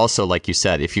crawl, but also, like you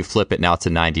said, if you flip it now to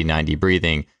 90-90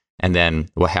 breathing, and then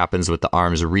what happens with the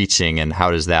arms reaching and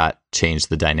how does that change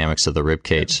the dynamics of the rib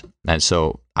cage? And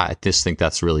so I just think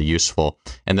that's really useful.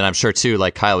 And then I'm sure too,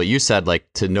 like Kyle, what you said, like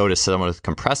to notice someone with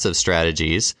compressive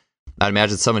strategies, I'd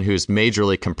imagine someone who's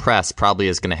majorly compressed probably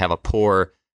is going to have a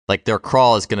poor, like their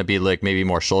crawl is going to be like maybe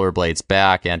more shoulder blades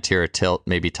back, anterior tilt,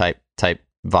 maybe type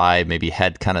vibe, maybe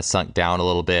head kind of sunk down a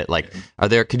little bit. Like,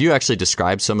 could you actually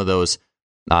describe some of those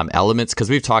elements?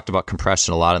 Because we've talked about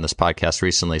compression a lot in this podcast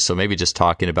recently. So maybe just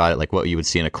talking about it, like what you would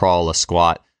see in a crawl, a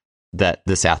squat, that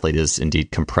this athlete is indeed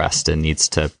compressed and needs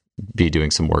to be doing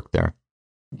some work there.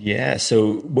 Yeah.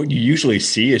 So what you usually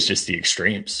see is just the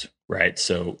extremes, right?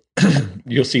 So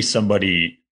you'll see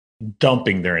somebody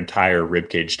dumping their entire rib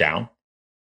cage down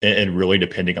and really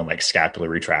depending on like scapular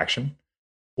retraction,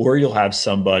 or you'll have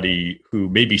somebody who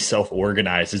maybe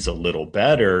self-organizes a little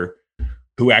better,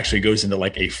 who actually goes into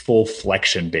like a full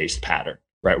flexion based pattern,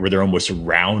 right? Where they're almost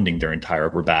rounding their entire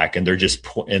upper back and they're just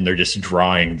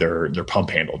drawing their pump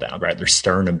handle down, right? Their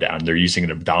sternum down. They're using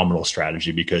an abdominal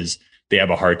strategy because they have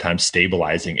a hard time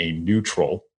stabilizing a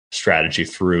neutral strategy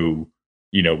through,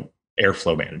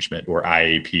 airflow management or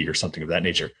IAP or something of that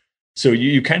nature. So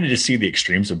you kind of just see the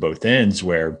extremes of both ends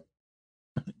where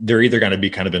they're either going to be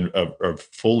kind of in a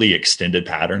fully extended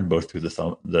pattern, both through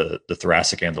the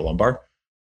thoracic and the lumbar,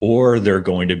 or they're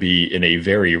going to be in a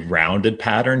very rounded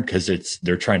pattern because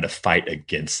they're trying to fight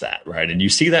against that, right? And you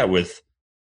see that with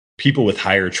people with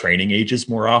higher training ages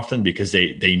more often because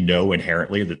they know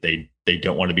inherently that they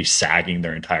don't want to be sagging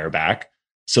their entire back.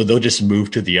 So they'll just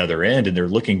move to the other end and they're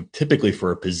looking typically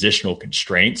for a positional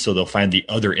constraint. So they'll find the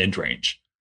other end range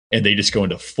and they just go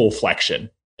into full flexion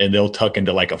and they'll tuck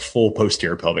into like a full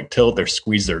posterior pelvic tilt. They'll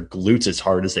squeeze their glutes as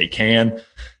hard as they can.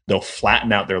 They'll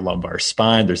flatten out their lumbar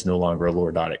spine. There's no longer a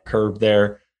lordotic curve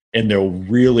there. And they'll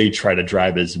really try to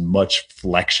drive as much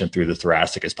flexion through the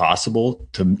thoracic as possible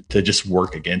to just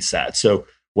work against that. So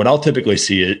what I'll typically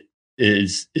see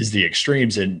is the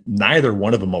extremes, and neither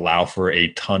one of them allow for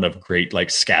a ton of great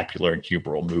like scapular and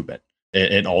humeral movement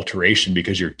and alteration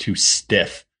because you're too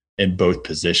stiff in both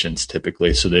positions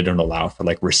typically. So they don't allow for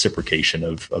like reciprocation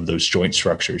of those joint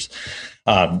structures.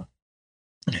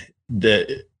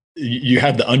 You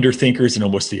have the underthinkers and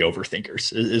almost the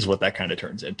overthinkers is what that kind of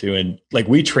turns into. And like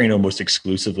we train almost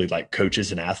exclusively like coaches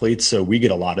and athletes. So we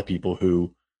get a lot of people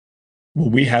who,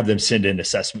 when we have them send in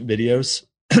assessment videos,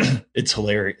 it's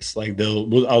hilarious. Like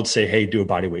I'll say, hey, do a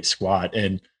bodyweight squat.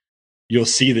 And you'll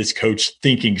see this coach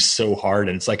thinking so hard.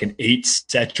 And it's like an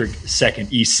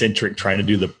 8-second eccentric trying to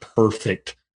do the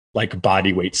perfect like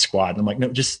bodyweight squat. And I'm like, no,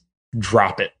 just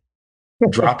drop it.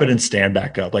 Drop it and stand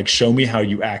back up. Like, show me how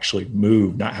you actually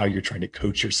move, not how you're trying to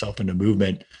coach yourself into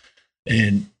movement.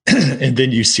 And And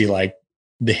then you see like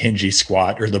the hingy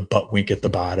squat or the butt wink at the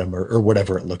bottom or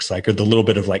whatever it looks like, or the little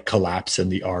bit of like collapse in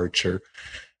the arch or,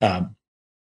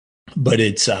 but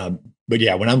it's, but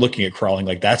yeah, when I'm looking at crawling,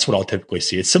 like that's what I'll typically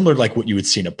see. It's similar to like what you would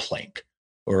see in a plank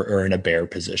or in a bear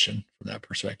position from that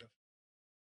perspective.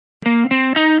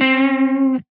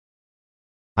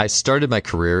 I started my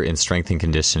career in strength and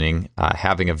conditioning,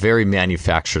 having a very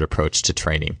manufactured approach to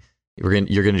training. You're going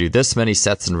to do this many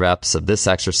sets and reps of this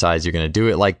exercise. You're going to do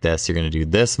it like this. You're going to do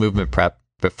this movement prep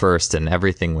first and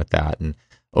everything with that. And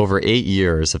over 8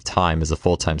 years of time as a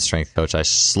full-time strength coach, I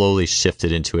slowly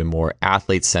shifted into a more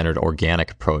athlete-centered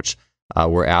organic approach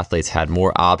where athletes had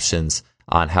more options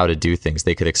on how to do things.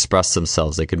 They could express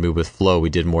themselves. They could move with flow. We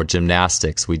did more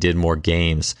gymnastics. We did more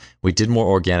games. We did more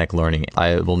organic learning.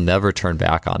 I will never turn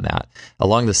back on that.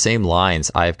 Along the same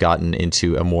lines, I've gotten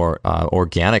into a more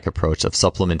organic approach of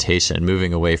supplementation,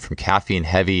 moving away from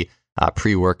caffeine-heavy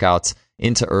pre-workouts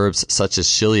into herbs such as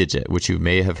Shilajit, which you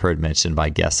may have heard mentioned by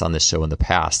guests on this show in the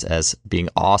past as being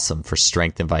awesome for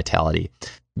strength and vitality.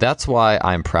 That's why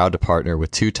I'm proud to partner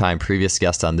with two-time previous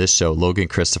guest on this show, Logan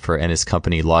Christopher, and his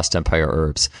company, Lost Empire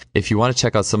Herbs. If you want to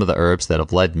check out some of the herbs that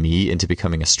have led me into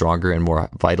becoming a stronger and more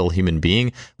vital human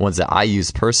being, ones that I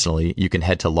use personally, you can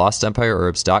head to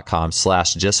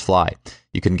lostempireherbs.com/justfly.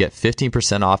 You can get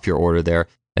 15% off your order there,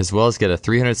 as well as get a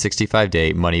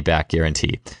 365-day money-back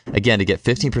guarantee. Again, to get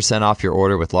 15% off your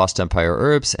order with Lost Empire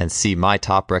Herbs and see my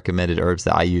top recommended herbs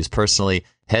that I use personally,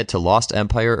 head to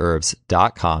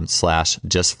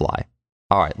lostempireherbs.com/justfly.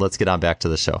 All right, let's get on back to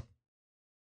the show.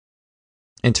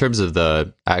 In terms of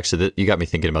you got me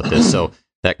thinking about this. So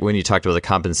that when you talked about the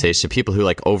compensation, people who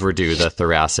like overdo the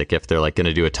thoracic if they're like going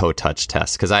to do a toe touch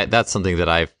test, because that's something that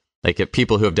I've like if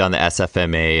people who have done the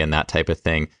SFMA and that type of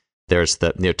thing. There's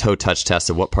the toe touch test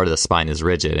of what part of the spine is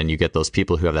rigid, and you get those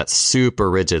people who have that super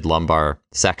rigid lumbar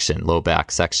section, low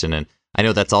back section, and I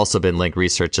know that's also been linked.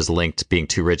 Research has linked being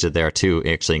too rigid there to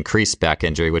actually increase back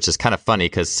injury, which is kind of funny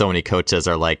because so many coaches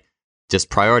are like just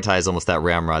prioritize almost that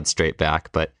ramrod straight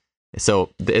back. But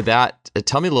so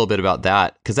tell me a little bit about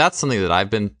that, because that's something that I've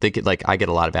been thinking. Like I get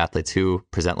a lot of athletes who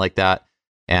present like that,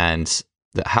 and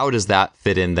how does that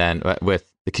fit in then with?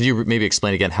 Could you maybe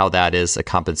explain again how that is a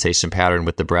compensation pattern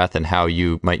with the breath and how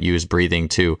you might use breathing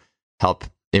to help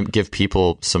give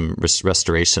people some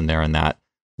restoration there in that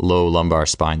low lumbar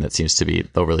spine that seems to be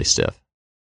overly stiff?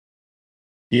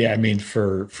 Yeah, I mean,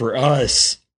 for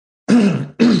us,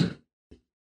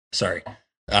 sorry,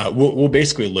 we'll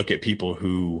basically look at people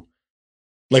who,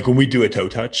 like when we do a toe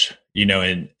touch,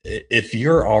 and if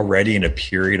you're already in a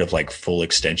period of like full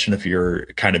extension, if you're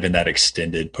kind of in that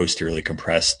extended posteriorly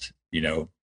compressed,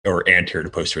 or anterior to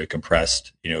posteriorly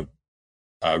compressed,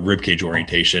 rib cage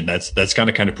orientation, that's going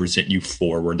to kind of present you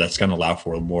forward. That's going to allow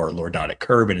for a more lordotic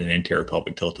curve and an anterior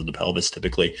pelvic tilt of the pelvis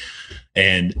typically.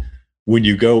 And when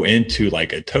you go into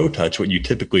like a toe touch, what you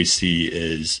typically see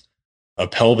is a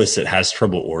pelvis that has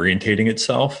trouble orientating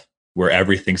itself, where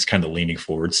everything's kind of leaning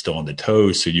forward still on the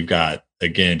toes. So you've got,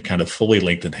 again, kind of fully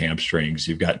lengthened hamstrings.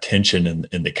 You've got tension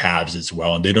in the calves as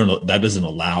well. And that doesn't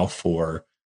allow for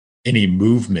any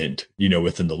movement,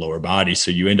 within the lower body. So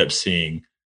you end up seeing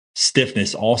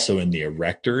stiffness also in the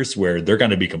erectors, where they're going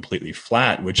to be completely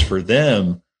flat, which for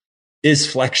them is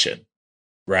flexion,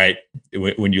 right?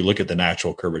 When you look at the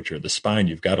natural curvature of the spine,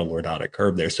 you've got a lordotic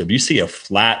curve there. So if you see a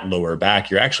flat lower back,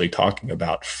 you're actually talking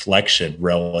about flexion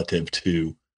relative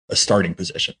to a starting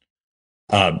position.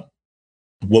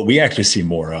 What we actually see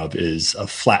more of is a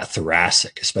flat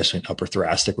thoracic, especially in upper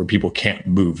thoracic, where people can't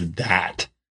move that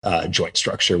joint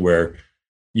structure, where,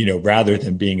 rather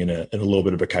than being in a little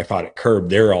bit of a kyphotic curve,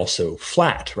 they're also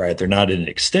flat, right? They're not in an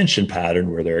extension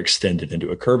pattern where they're extended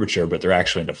into a curvature, but they're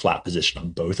actually in a flat position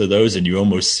on both of those. And you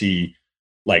almost see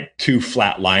like two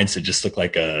flat lines that just look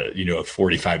like a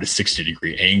 45 to 60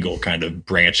 degree angle kind of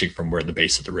branching from where the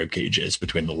base of the rib cage is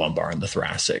between the lumbar and the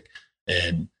thoracic,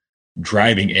 and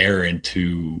driving air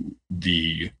into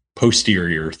the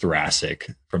posterior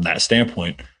thoracic from that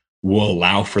standpoint will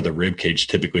allow for the rib cage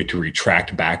typically to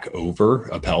retract back over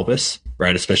a pelvis,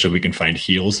 right? Especially if we can find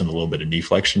heels and a little bit of knee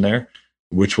flexion there,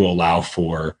 which will allow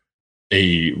for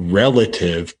a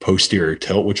relative posterior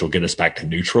tilt, which will get us back to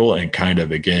neutral and kind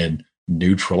of, again,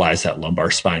 neutralize that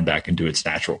lumbar spine back into its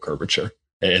natural curvature.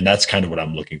 And that's kind of what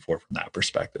I'm looking for from that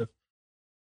perspective.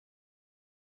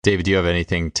 David, do you have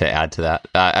anything to add to that?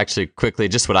 Actually, quickly,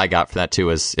 just what I got from that too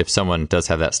is if someone does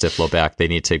have that stiff low back, they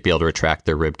need to be able to retract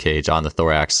their rib cage on the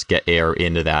thorax, get air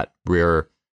into that rear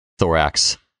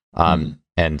thorax.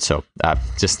 And so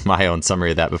just my own summary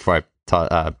of that before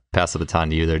I pass the baton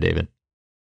to you there, David.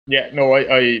 Yeah, no,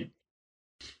 I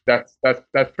that's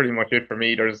pretty much it for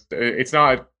me. It's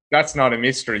not that's not a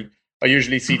mystery. I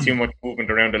usually see too much movement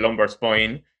around the lumbar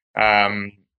spine,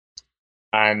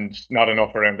 and not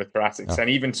enough around the thoracics. And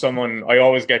even someone, I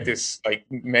always get this like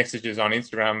messages on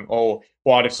Instagram, oh,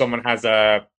 what if someone has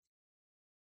a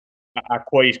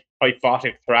quite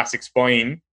kyphotic thoracic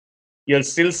spine? You'll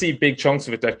still see big chunks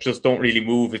of it that just don't really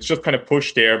move. It's just kind of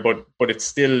pushed there, but it's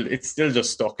still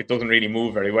just stuck. It doesn't really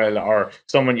move very well. Or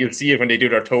someone, you'll see it when they do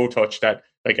their toe touch, that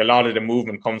like a lot of the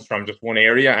movement comes from just one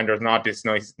area, and there's not this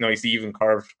nice even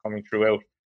curve coming throughout.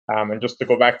 And just to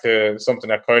go back to something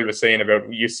that Kyle was saying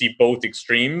about, you see both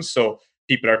extremes. So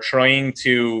people are trying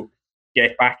to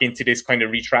get back into this kind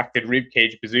of retracted rib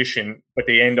cage position, but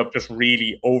they end up just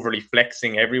really overly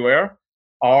flexing everywhere,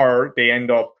 or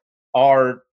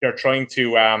they're trying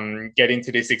to get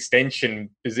into this extension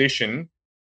position.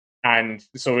 And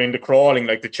so in the crawling,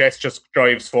 like the chest just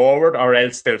drives forward, or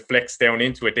else they'll flex down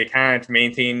into it. They can't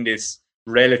maintain this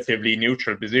relatively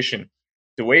neutral position.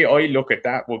 The way I look at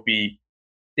that would be,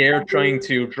 you're trying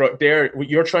to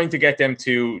get them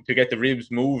to get the ribs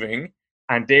moving,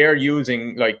 and they're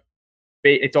using like,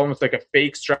 it's almost like a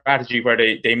fake strategy where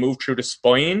they move through the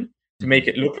spine to make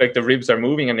it look like the ribs are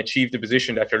moving and achieve the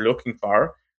position that they're looking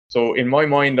for. So in my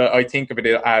mind, I think of it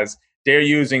as they're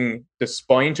using the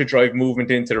spine to drive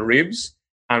movement into the ribs,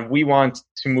 and we want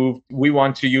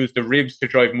to use the ribs to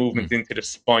drive movement into the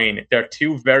spine. They're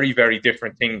two very, very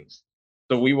different things.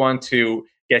 So we want to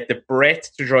get the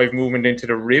breath to drive movement into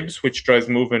the ribs, which drives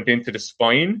movement into the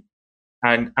spine.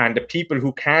 And the people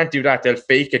who can't do that, they'll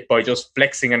fake it by just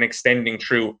flexing and extending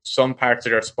through some parts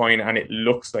of their spine, and it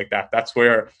looks like that. That's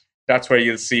where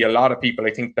you'll see a lot of people,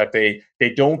 I think, that they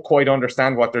don't quite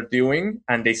understand what they're doing,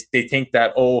 and they think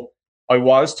that, oh, I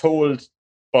was told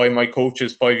by my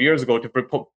coaches 5 years ago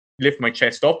to lift my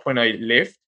chest up when I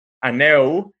lift, and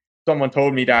now someone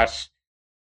told me that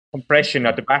compression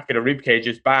at the back of the rib cage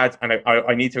is bad, and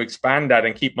I need to expand that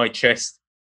and keep my chest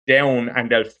down, and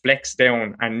they'll flex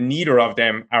down, and neither of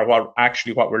them are what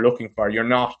we're looking for. You're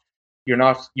not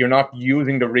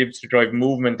using the ribs to drive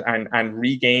movement and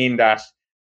regain that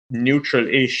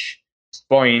neutral-ish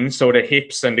spine, so the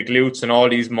hips and the glutes and all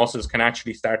these muscles can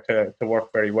actually start to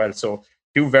work very well. So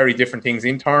two very different things.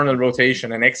 Internal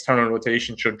rotation and external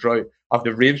rotation of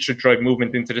the ribs should drive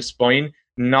movement into the spine,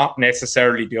 not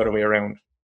necessarily the other way around.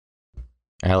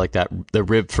 I like that, the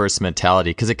rib first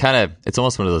mentality, because it's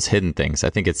almost one of those hidden things.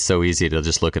 I think it's so easy to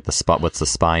just look at the spot, what's the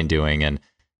spine doing, and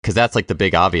because that's like the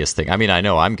big obvious thing. I mean, I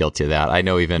know I'm guilty of that. I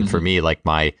know even for me, like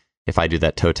if I do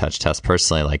that toe touch test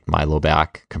personally, like my low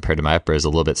back compared to my upper is a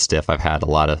little bit stiff. I've had a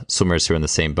lot of swimmers who are in the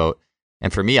same boat,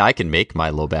 and for me, I can make my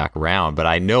low back round, but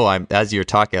I know as you're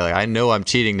talking, like, I know I'm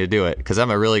cheating to do it because I'm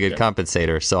a really good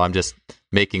compensator. So I'm just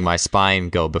making my spine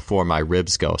go before my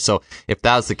ribs go. So if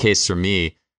that was the case for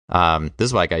me, this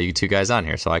is why I got you two guys on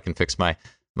here, so I can fix my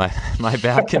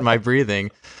back and my breathing.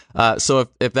 So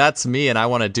if that's me and I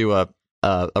want to do a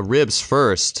ribs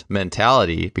first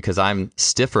mentality because I'm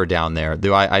stiffer down there,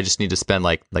 do I just need to spend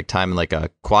like time in like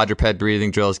a quadruped breathing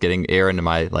drills, getting air into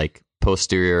my like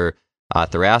posterior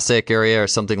thoracic area or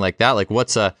something like that?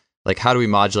 Like how do we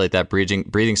modulate that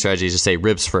breathing strategy to say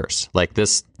ribs first, like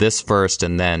this first,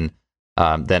 and then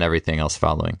everything else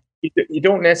following? You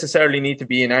don't necessarily need to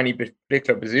be in any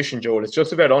particular position, Joel. It's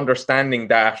just about understanding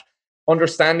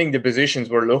the positions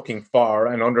we're looking for,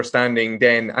 and understanding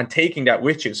then and taking that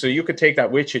with you. So you could take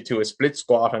that with you to a split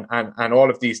squat and all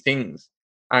of these things.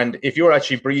 And if you're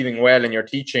actually breathing well and you're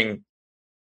teaching,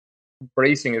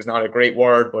 bracing is not a great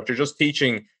word, but you're just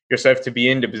teaching yourself to be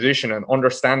in the position and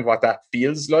understand what that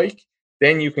feels like,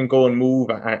 then you can go and move,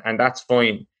 and that's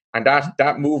fine. And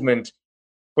that movement,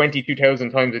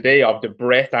 22,000 times a day of the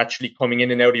breath actually coming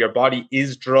in and out of your body,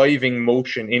 is driving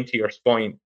motion into your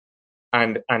spine.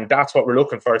 And that's what we're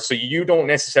looking for. So you don't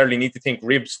necessarily need to think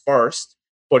ribs first,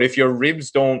 but if your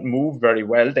ribs don't move very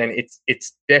well, then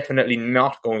it's definitely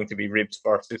not going to be ribs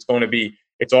first. It's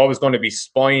always going to be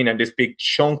spine, and this big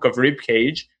chunk of rib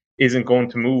cage isn't going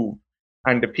to move.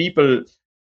 And a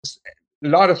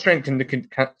lot of strength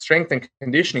and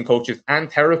conditioning coaches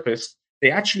and therapists, they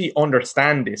actually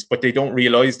understand this, but they don't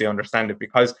realize they understand it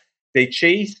because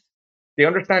they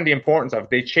understand the importance of it.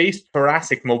 They chase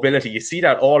thoracic mobility. You see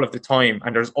that all of the time.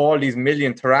 And there's all these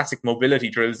million thoracic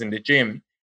mobility drills in the gym,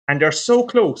 and they're so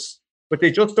close, but they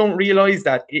just don't realize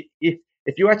that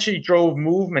if you actually drove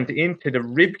movement into the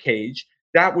rib cage,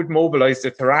 that would mobilize the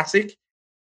thoracic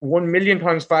 1 million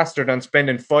times faster than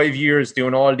spending 5 years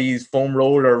doing all these foam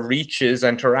roller reaches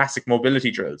and thoracic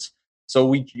mobility drills. So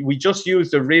we just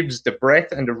use the ribs, the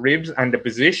breath and the ribs and the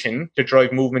position to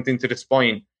drive movement into the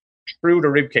spine through the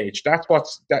rib cage.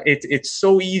 It's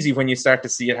so easy when you start to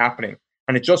see it happening.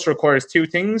 And it just requires two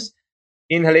things: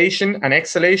 inhalation and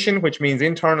exhalation, which means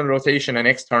internal rotation and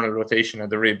external rotation of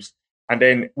the ribs. And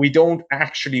then we don't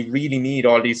actually really need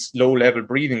all these low-level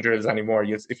breathing drills anymore.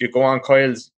 If you go on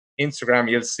Kyle's Instagram,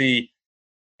 you'll see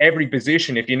every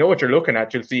position. If you know what you're looking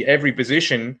at, you'll see every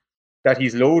position that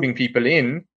he's loading people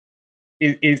in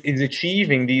is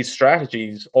achieving these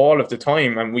strategies all of the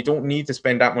time. And we don't need to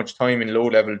spend that much time in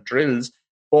low-level drills.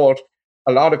 But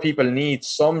a lot of people need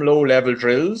some low-level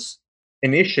drills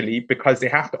initially because they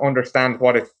have to understand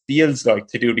what it feels like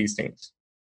to do these things.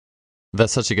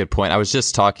 That's such a good point. I was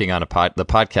just talking on the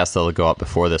podcast that'll go up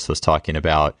before this was talking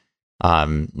about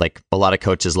like a lot of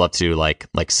coaches love to do like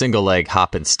single leg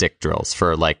hop and stick drills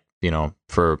for like, you know,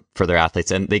 for their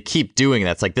athletes, and they keep doing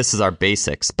that. It's like, this is our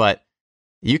basics, but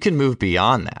you can move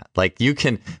beyond that. Like you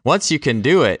can, once you can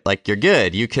do it, like you're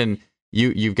good.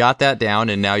 You've got that down,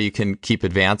 and now you can keep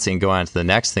advancing, go on to the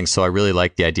next thing. So I really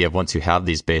like the idea of once you have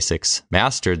these basics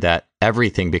mastered, that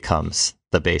everything becomes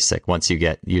the basic once you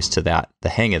get used to that, the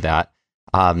hang of that.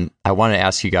 I want to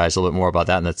ask you guys a little bit more about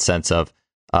that in the sense of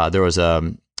there was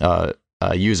a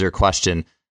user question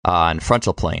on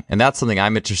frontal plane, and that's something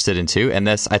I'm interested in too. And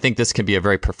I think this can be a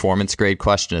very performance grade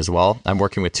question as well. I'm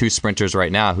working with 2 sprinters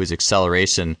right now whose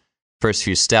acceleration first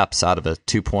few steps out of a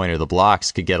 2-pointer, the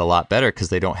blocks could get a lot better because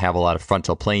they don't have a lot of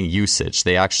frontal plane usage.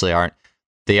 They actually aren't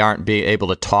being able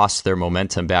to toss their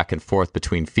momentum back and forth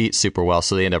between feet super well,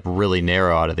 so they end up really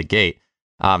narrow out of the gate.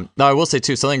 Now, I will say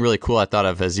too, something really cool I thought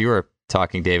of as you were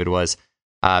talking, David, was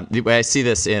the way I see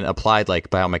this in applied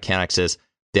like biomechanics is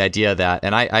the idea that,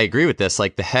 and I agree with this,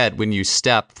 like the head, when you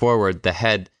step forward, the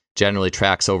head generally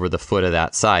tracks over the foot of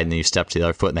that side, and then you step to the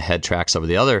other foot and the head tracks over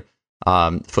the other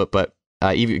foot. But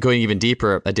going even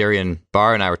deeper, Darian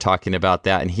Barr and I were talking about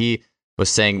that, and he was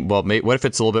saying, well, what if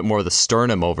it's a little bit more of the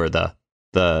sternum over the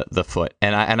foot?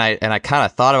 And I kind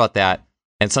of thought about that,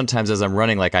 and sometimes as I'm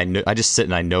running, like I just sit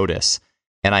and I notice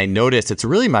it's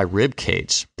really my rib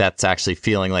cage that's actually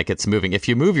feeling like it's moving. If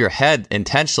you move your head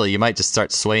intentionally, you might just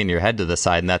start swaying your head to the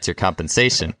side, and that's your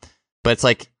compensation. But it's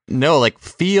like, no, like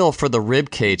feel for the rib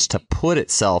cage to put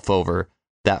itself over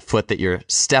that foot that you're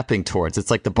stepping towards.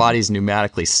 It's like the body's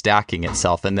pneumatically stacking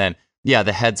itself, and then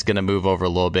the head's going to move over a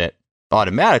little bit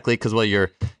automatically because, well,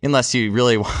 unless you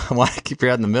really want to keep your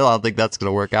head in the middle, I don't think that's going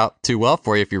to work out too well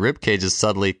for you if your rib cage is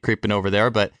suddenly creeping over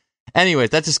there. But anyways,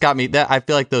 that just got me. That I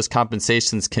feel like those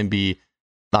compensations can be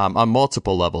on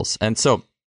multiple levels. And so,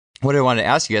 what I wanted to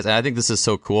ask you guys, and I think this is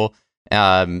so cool,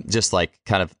 just like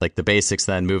kind of like the basics,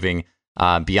 then moving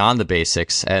beyond the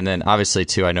basics, and then obviously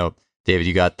too, I know, David,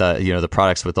 you got the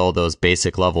products with all those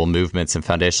basic level movements and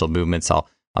foundational movements. I'll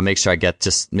make sure I get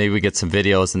maybe we get some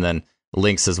videos and then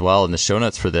links as well in the show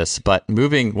notes for this. But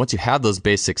once you have those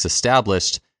basics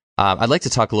established, I'd like to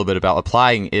talk a little bit about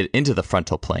applying it into the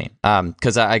frontal plane.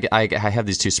 Because I have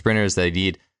these 2 sprinters that I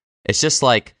need. It's just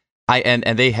like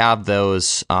and they have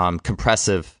those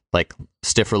compressive, like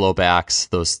stiffer low backs,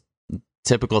 those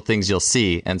typical things you'll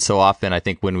see. And so often I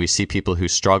think when we see people who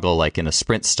struggle like in a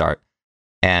sprint start,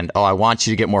 and I want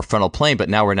you to get more frontal plane, but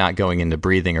now we're not going into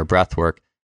breathing or breath work.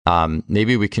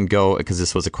 Maybe we can go, because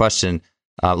this was a question,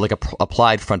 like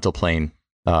applied frontal plane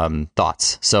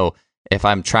thoughts. So if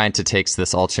I'm trying to take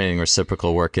this alternating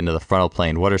reciprocal work into the frontal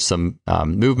plane, what are some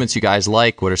movements you guys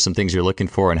like? What are some things you're looking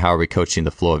for, and how are we coaching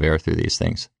the flow of air through these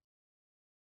things?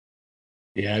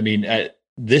 Yeah, I mean,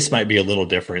 this might be a little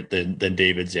different than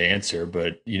David's answer,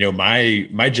 but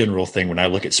my general thing when I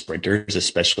look at sprinters,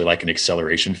 especially like an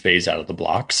acceleration phase out of the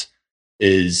blocks,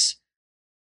 is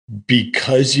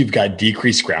because you've got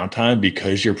decreased ground time,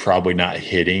 because you're probably not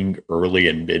hitting early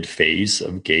and mid phase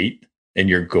of gait, and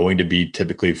you're going to be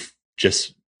typically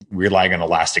just relying on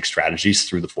elastic strategies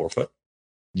through the forefoot,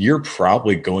 you're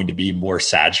probably going to be more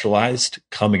sagittalized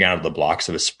coming out of the blocks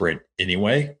of a sprint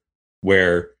anyway,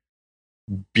 where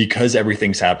because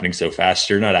everything's happening so fast,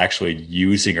 you're not actually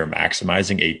using or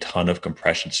maximizing a ton of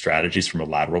compression strategies from a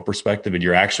lateral perspective. And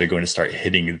you're actually going to start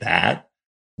hitting that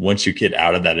once you get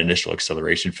out of that initial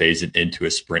acceleration phase and into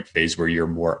a sprint phase where you're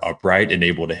more upright and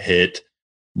able to hit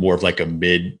more of like a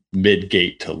mid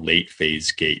gait to late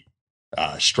phase gait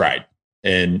stride.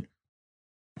 And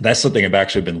that's something I've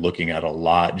actually been looking at a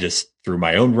lot just through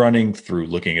my own running, through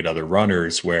looking at other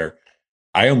runners, where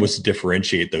I almost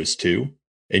differentiate those two.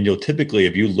 And you'll typically,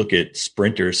 if you look at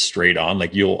sprinters straight on,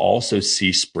 like you'll also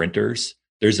see sprinters.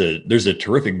 There's a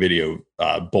terrific video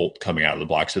bolt coming out of the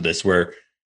blocks of this where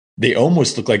they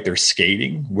almost look like they're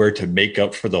skating, where to make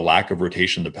up for the lack of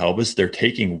rotation of the pelvis, they're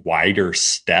taking wider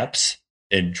steps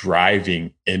and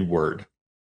driving inward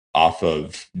off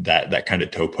of that kind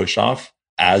of toe push off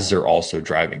as they're also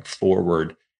driving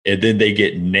forward. And then they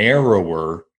get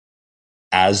narrower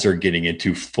as they're getting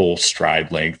into full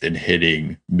stride length and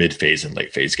hitting mid phase and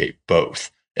late phase gait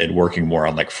both, and working more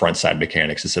on like front side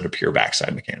mechanics instead of pure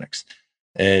backside mechanics.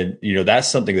 And, that's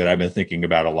something that I've been thinking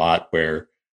about a lot, where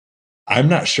I'm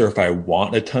not sure if I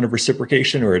want a ton of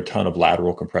reciprocation or a ton of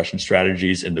lateral compression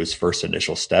strategies in those first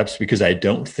initial steps, because I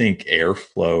don't think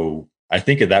airflow, I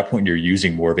think at that point you're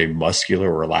using more of a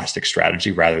muscular or elastic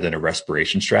strategy rather than a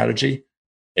respiration strategy.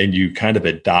 And you kind of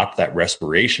adopt that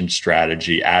respiration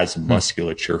strategy as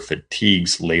musculature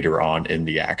fatigues later on in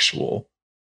the actual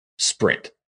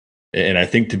sprint. And I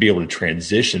think to be able to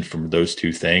transition from those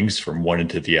two things, from one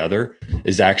into the other,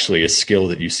 is actually a skill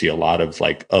that you see a lot of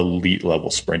like elite level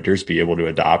sprinters be able to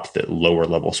adopt that lower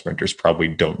level sprinters probably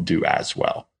don't do as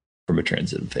well from a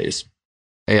transition phase.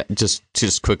 Yeah,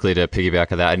 just quickly to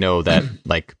piggyback on that, I know that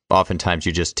like oftentimes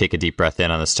you just take a deep breath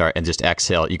in on the start and just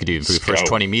exhale. You could do the first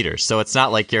 20 meters. So it's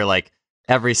not like you're like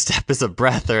every step is a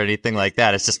breath or anything like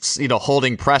that. It's just,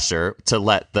 holding pressure to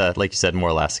let the, like you said, more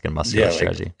elastic and muscular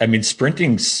strategy. I mean,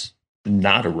 sprinting's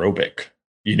not aerobic,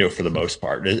 for the most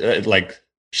part. Like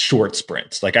short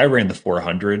sprints. Like I ran the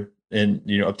 400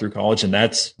 and, up through college, and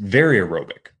that's very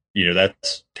aerobic.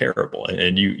 That's terrible.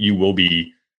 And you will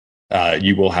be,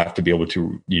 you will have to be able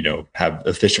to, have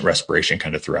efficient respiration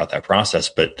kind of throughout that process.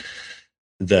 But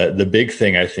the big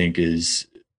thing I think is,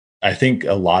 I think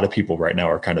a lot of people right now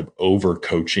are kind of over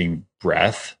coaching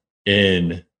breath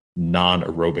in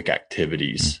non-aerobic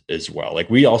activities as well. Like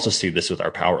we also see this with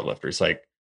our power lifters. Like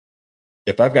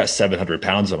if I've got 700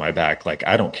 pounds on my back, like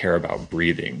I don't care about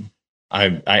breathing.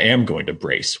 I am going to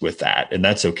brace with that. And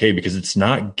that's okay, because it's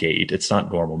not gait. It's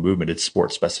not normal movement. It's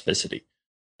sport specificity.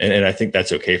 And I think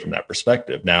that's okay from that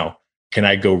perspective. Now, can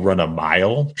I go run a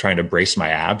mile trying to brace my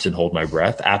abs and hold my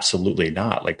breath? Absolutely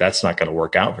not. Like that's not going to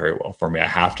work out very well for me. I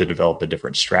have to develop a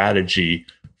different strategy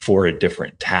for a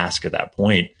different task at that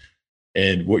point.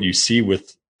 And what you see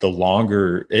with the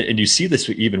longer, and you see this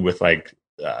even with like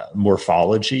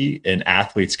morphology and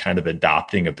athletes kind of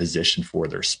adopting a position for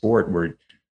their sport, where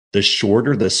the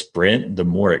shorter the sprint, the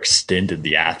more extended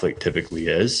the athlete typically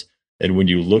is. And when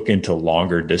you look into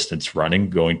longer distance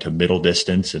running, going to middle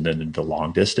distance and then into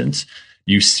long distance,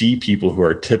 you see people who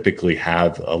are typically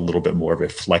have a little bit more of a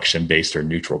flexion based or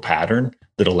neutral pattern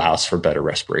that allows for better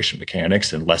respiration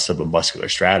mechanics and less of a muscular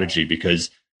strategy.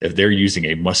 Because if they're using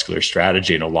a muscular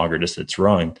strategy in a longer distance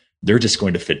run, they're just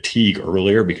going to fatigue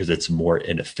earlier because it's more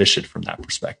inefficient from that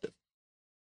perspective.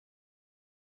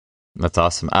 That's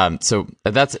awesome. So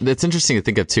it's interesting to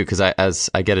think of too, because as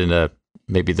I get into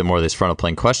maybe the more of these frontal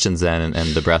plane questions then and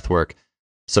the breath work.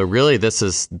 So really this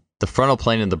is the frontal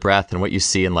plane and the breath, and what you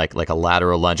see in like a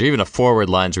lateral lunge or even a forward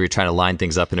lunge where you're trying to line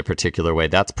things up in a particular way.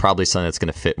 That's probably something that's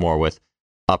going to fit more with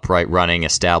upright running,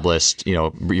 established,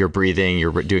 you're breathing,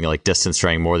 you're doing like distance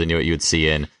running more than what you would see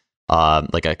in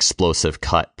like an explosive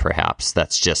cut, perhaps.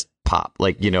 That's just pop.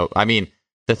 Like, I mean,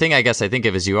 the thing I guess I think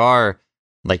of is you are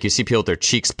like, you see people with their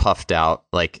cheeks puffed out.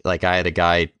 Like I had a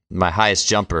guy, my highest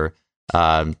jumper,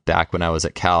 back when I was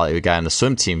at Cal, a guy on the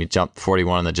swim team, he jumped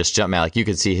 41 on the just jump mat. Like you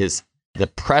could see the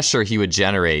pressure he would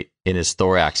generate in his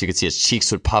thorax. You could see his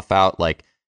cheeks would puff out. Like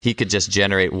he could just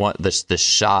generate the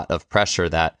shot of pressure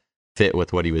that fit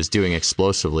with what he was doing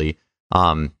explosively.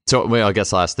 So I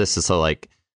guess I'll ask this is so like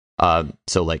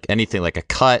anything like a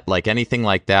cut, like anything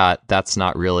like that, that's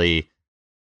not really,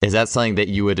 is that something that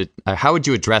you would, how would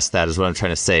you address that is what I'm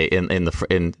trying to say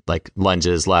in like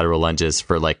lunges, lateral lunges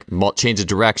for like change of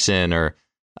direction or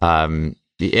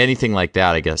anything like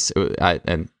that, I guess,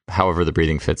 and however the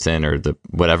breathing fits in or the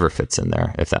whatever fits in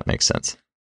there, if that makes sense.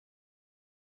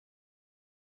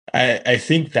 I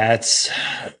think that's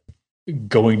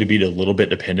going to be a little bit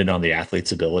dependent on the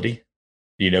athlete's ability,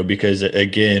 because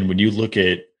again, when you look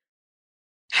at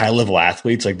high level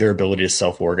athletes, like their ability to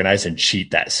self-organize and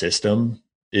cheat that system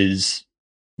is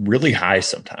really high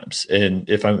sometimes. And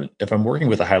if I'm working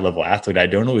with a high level athlete, I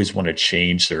don't always want to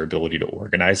change their ability to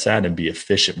organize that and be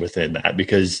efficient within that,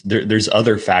 because there's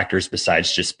other factors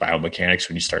besides just biomechanics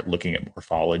when you start looking at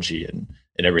morphology and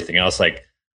everything else. Like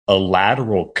a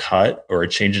lateral cut or a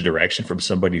change of direction from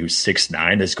somebody who's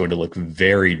 6'9" is going to look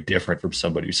very different from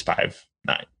somebody who's 5'9",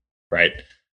 right?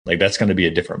 Like that's going to be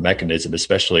a different mechanism,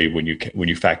 especially when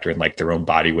you factor in like their own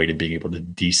body weight and being able to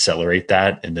decelerate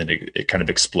that and then it kind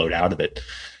of explode out of it.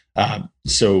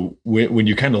 So when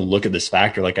you kind of look at this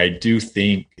factor, like I do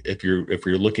think if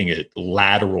you're looking at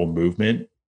lateral movement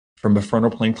from a frontal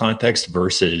plane context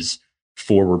versus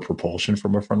forward propulsion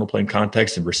from a frontal plane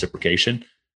context and reciprocation,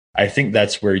 I think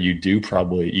that's where you do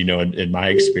probably, in my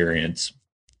experience,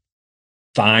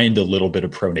 find a little bit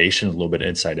of pronation, a little bit of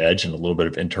inside edge, and a little bit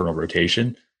of internal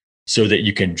rotation so that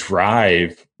you can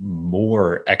drive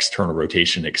more external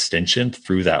rotation extension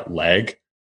through that leg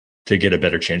to get a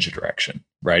better change of direction,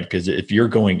 right? Because if you're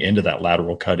going into that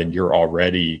lateral cut and you're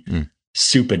already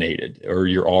supinated or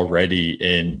you're already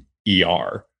in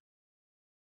ER,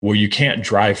 well, you can't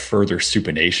drive further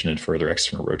supination and further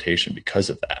external rotation because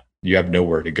of that. You have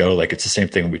nowhere to go. Like, it's the same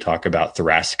thing when we talk about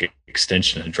thoracic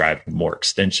extension and driving more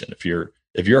extension. If you're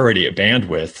already at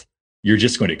bandwidth, you're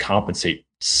just going to compensate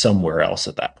somewhere else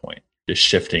at that point. You're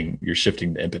shifting the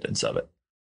impedance of it.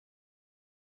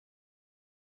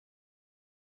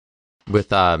 With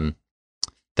that,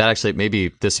 actually,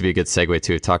 maybe this would be a good segue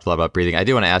too. We talked a lot about breathing. I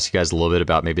do want to ask you guys a little bit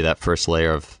about maybe that first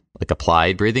layer of like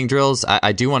applied breathing drills.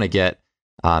 I do want to get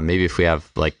maybe if we have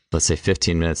like, let's say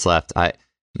 15 minutes left,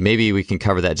 maybe we can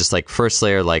cover that just like first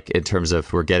layer, like in terms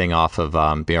of we're getting off of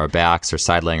our backs or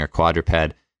side laying or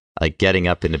quadruped, like getting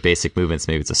up into basic movements.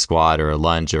 Maybe it's a squat or a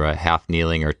lunge or a half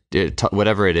kneeling or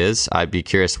whatever it is. I'd be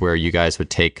curious where you guys would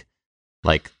take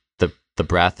like the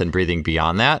breath and breathing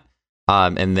beyond that.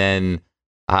 And then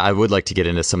I would like to get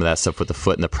into some of that stuff with the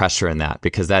foot and the pressure in that,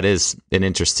 because that's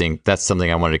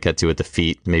something I wanted to get to with the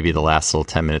feet. Maybe the last little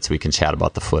 10 minutes we can chat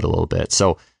about the foot a little bit.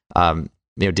 So,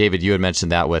 David, you had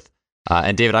mentioned that with,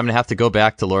 and David, I'm going to have to go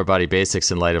back to lower body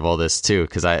basics in light of all this too,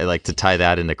 because I like to tie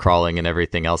that into crawling and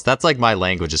everything else. That's like my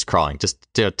language is crawling, just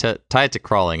to tie it to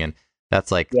crawling. And that's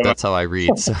like, that's how I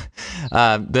read. So,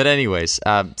 but anyways,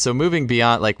 so moving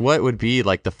beyond, like what would be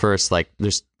like the first, like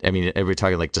are we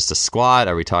talking like just a squat?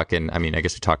 Are we talking, I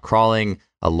guess we talk crawling,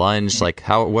 a lunge, like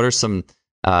what are some,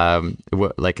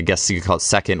 like I guess you could call it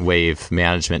second wave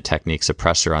management techniques of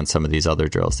pressure on some of these other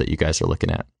drills that you guys are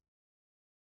looking at?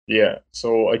 Yeah.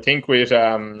 So I think with,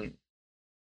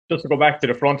 just to go back to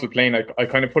the frontal plane, I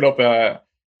kind of put up a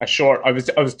short. I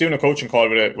was doing a coaching call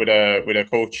with a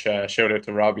coach. Shout out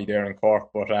to Robbie there in Cork.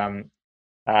 But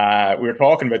we were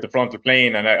talking about the frontal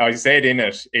plane, and I said in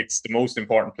it, it's the most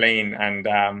important plane. And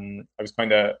I was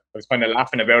kind of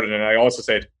laughing about it, and I also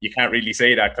said you can't really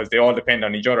say that because they all depend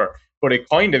on each other. But it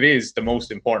kind of is the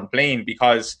most important plane,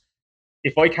 because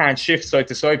if I can't shift side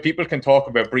to side, people can talk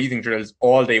about breathing drills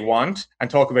all they want and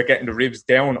talk about getting the ribs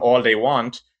down all they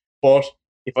want, but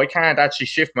if I can't actually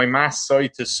shift my mass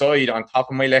side to side on top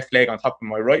of my left leg, on top of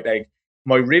my right leg,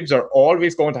 my ribs are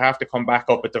always going to have to come back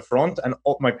up at the front, and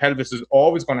my pelvis is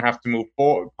always going to have to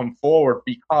come forward,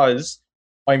 because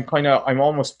I'm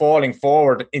almost falling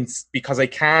forward because I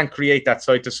can't create that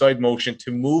side to side motion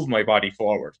to move my body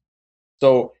forward.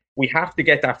 So we have to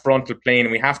get that frontal plane,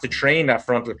 and we have to train that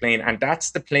frontal plane, and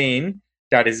that's the plane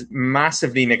that is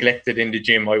massively neglected in the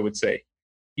gym, I would say.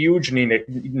 Hugely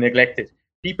neglected.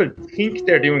 People think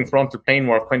they're doing frontal plane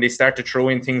work when they start to throw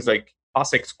in things like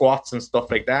Cossack squats and stuff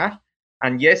like that.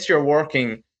 And yes, you're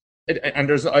working,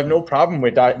 and I have no problem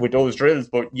with that, with those drills,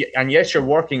 and yes, you're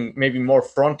working maybe more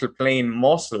frontal plane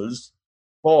muscles,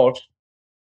 but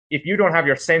if you don't have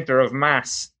your center of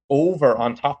mass over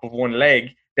on top of one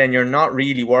leg, then you're not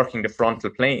really working the frontal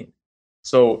plane.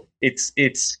 So it's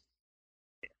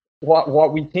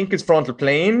what we think is frontal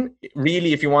plane,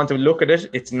 really, if you want to look at it,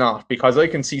 it's not, because I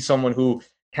can see someone who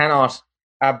cannot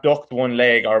abduct one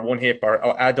leg or one hip or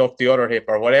adduct the other hip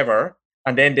or whatever,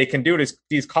 and then they can do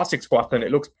these Cossack squats and it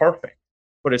looks perfect.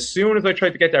 But as soon as I try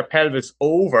to get their pelvis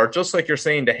over, just like you're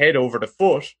saying, the head over the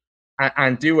foot,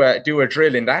 and do a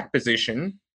drill in that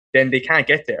position, then they can't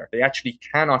get there. They actually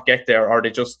cannot get there, or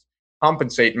they just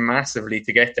compensate massively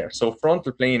to get there. So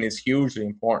frontal plane is hugely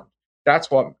important.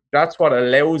 That's what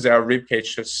allows our rib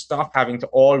cage to stop having to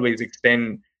always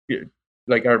extend,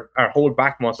 like our whole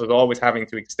back muscle is always having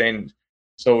to extend.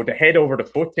 So the head over the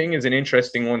foot thing is an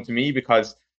interesting one to me,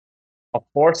 because of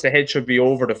course the head should be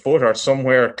over the foot or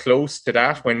somewhere close to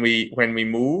that when we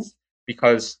move,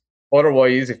 because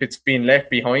otherwise, if it's being left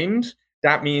behind,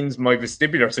 that means my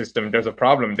vestibular system, there's a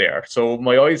problem there. So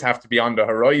my eyes have to be on the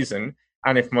horizon,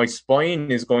 and if my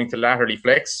spine is going to laterally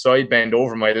flex, side bend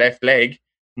over my left leg,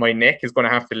 my neck is going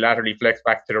to have to laterally flex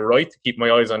back to the right to keep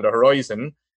my eyes on the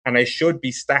horizon, and I should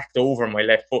be stacked over my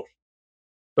left foot.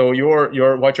 So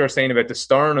what you're saying about the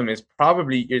sternum is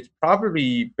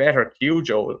probably better cue,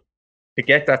 Joel, to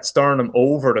get that sternum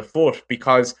over the foot,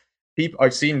 because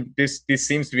I've seen this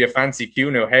seems to be a fancy cue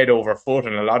now, head over foot,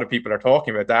 and a lot of people are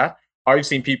talking about that. I've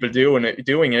seen people doing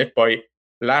it by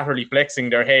laterally flexing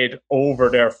their head over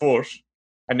their foot,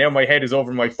 and now my head is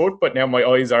over my foot, but now my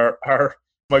eyes are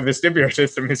my vestibular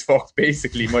system is fucked,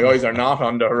 basically. My eyes are not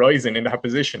on the horizon in that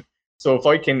position. So if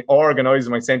I can organize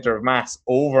my center of mass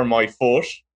over my foot,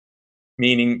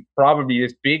 meaning probably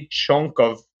this big chunk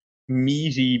of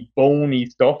meaty, bony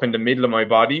stuff in the middle of my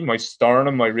body, my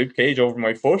sternum, my rib cage over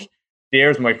my foot,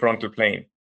 there's my frontal plane.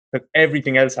 because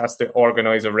everything else has to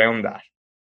organize around that.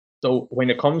 So when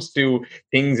it comes to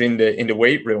things in the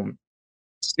weight room,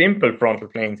 simple frontal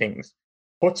plane things,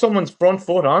 put someone's front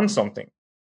foot on something.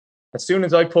 As soon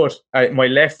as I put my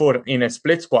left foot in a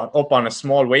split squat up on a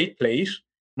small weight plate,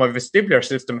 my vestibular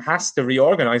system has to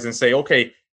reorganize and say,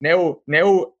 okay, now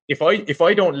if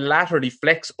I don't laterally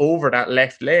flex over that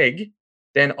left leg,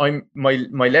 then I'm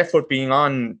my left foot being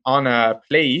on a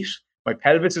plate, my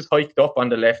pelvis is hiked up on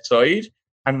the left side,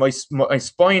 and my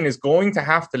spine is going to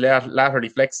have to laterally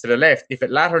flex to the left. If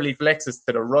it laterally flexes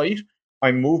to the right,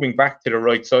 I'm moving back to the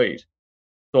right side.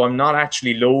 So I'm not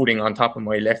actually loading on top of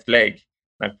my left leg.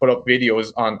 I put up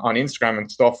videos on Instagram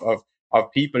and stuff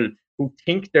of people who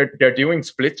think they're doing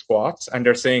split squats and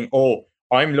they're saying, oh,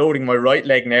 I'm loading my right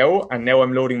leg now, and now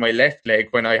I'm loading my left leg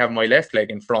when I have my left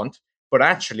leg in front. But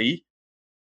actually,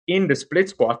 in the split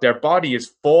squat, their body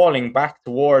is falling back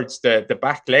towards the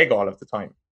back leg all of the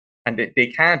time. And they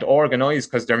can't organize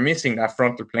because they're missing that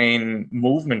frontal plane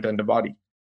movement in the body.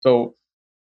 So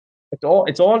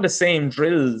it's all the same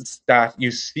drills that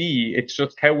you see. It's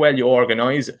just how well you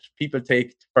organize it. People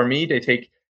take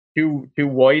too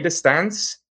wide a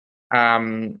stance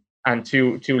and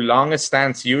too long a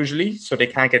stance usually, so they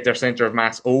can't get their center of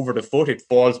mass over the foot. It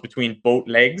falls between both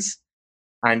legs.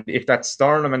 And if that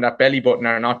sternum and that belly button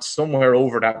are not somewhere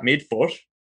over that midfoot,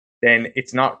 then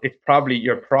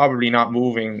you're probably not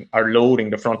moving or loading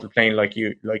the frontal plane like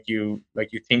you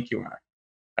think you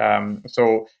are.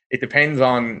 So it depends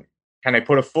on, can I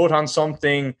put a foot on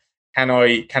something? Can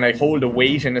I hold a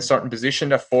weight in a certain position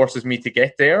that forces me to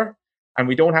get there? And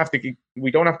we don't have to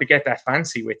get that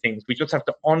fancy with things. We just have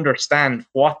to understand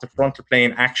what the frontal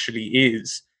plane actually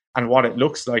is and what it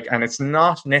looks like. And it's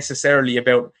not necessarily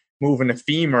about moving a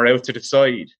femur out to the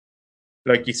side,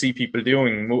 like you see people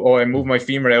doing. Oh, I move my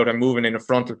femur out, I'm moving in a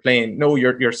frontal plane. No,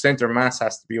 your center mass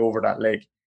has to be over that leg.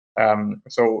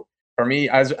 So for me,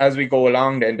 as we go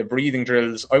along, then the breathing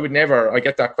drills, I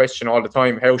get that question all the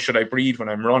time: how should I breathe when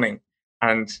I'm running?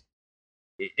 And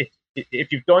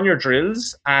if you've done your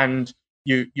drills and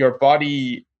your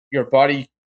body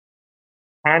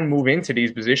can move into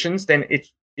these positions, then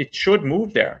it should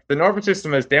move there. The nervous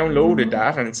system has downloaded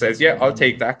that and it says, yeah, I'll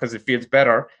take that because it feels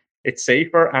better, it's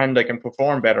safer, and I can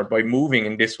perform better by moving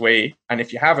in this way. And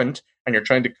if you haven't, and you're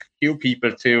trying to cue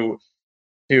people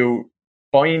to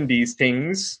find these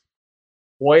things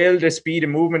while the speed of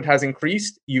movement has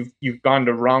increased, you've gone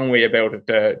the wrong way about it.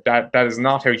 That is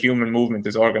not how human movement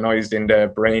is organized in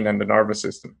the brain and the nervous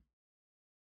system.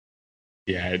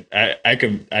 Yeah, I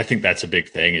think that's a big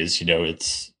thing is,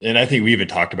 and I think we even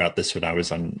talked about this when I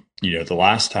was on, the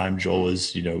last time, Joel,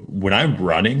 is, when I'm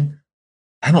running,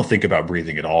 I don't think about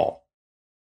breathing at all.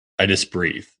 I just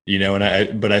breathe,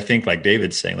 but I think, like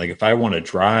David's saying, like if I want to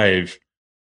drive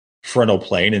frontal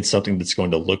plane and something that's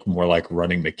going to look more like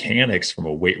running mechanics from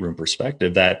a weight room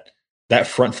perspective, that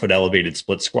front foot elevated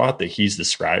split squat that he's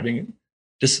describing,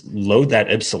 just load that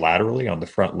ipsilaterally on the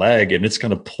front leg, and it's going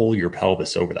to pull your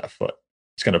pelvis over that foot.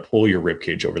 It's going to pull your rib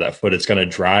cage over that foot. It's going to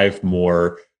drive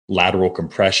more lateral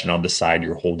compression on the side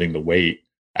you're holding the weight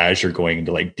as you're going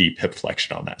into like deep hip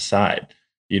flexion on that side,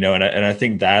 and I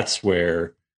think that's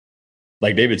where,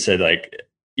 like David said, like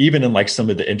even in like some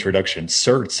of the introduction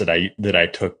certs that I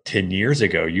took 10 years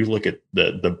ago, you look at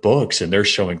the books and they're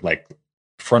showing like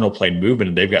frontal plane movement,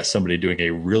 and they've got somebody doing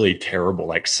a really terrible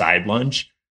like side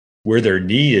lunge where their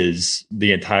knee is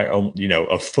the entire,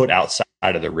 a foot outside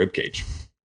of the rib cage.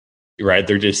 Right.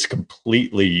 They're just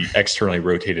completely externally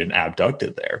rotated and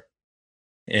abducted there.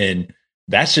 And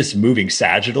that's just moving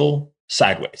sagittal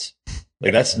sideways.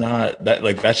 Like that's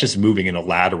just moving in a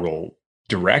lateral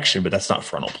direction, but that's not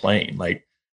frontal plane. Like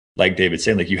David's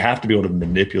saying, like you have to be able to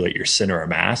manipulate your center of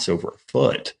mass over a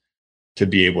foot to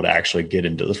be able to actually get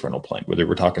into the frontal plane, whether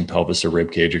we're talking pelvis or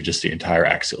rib cage or just the entire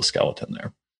axial skeleton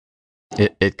there.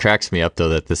 It cracks me up, though,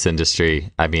 that this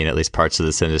industry, I mean, at least parts of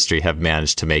this industry, have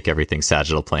managed to make everything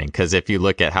sagittal plane. Because if you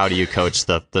look at how do you coach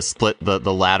the split,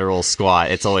 the lateral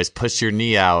squat, it's always push your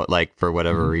knee out, like for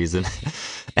whatever reason.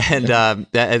 And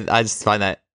I just find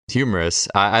that humorous.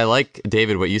 I like,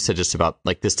 David, what you said just about,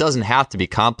 like, this doesn't have to be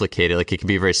complicated. Like, it can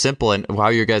be very simple. And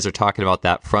while you guys are talking about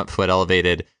that front foot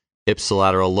elevated,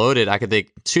 ipsilateral loaded, I could think,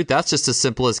 shoot, that's just as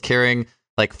simple as carrying,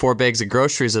 like, 4 bags of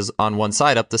groceries on one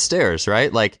side up the stairs,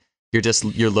 right? Like,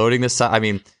 you're loading this. I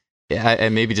mean,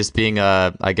 and maybe just being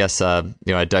a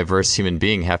diverse human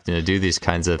being having to do these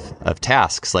kinds of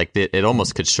tasks, like it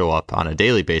almost could show up on a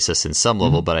daily basis in some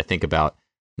level. But I think about,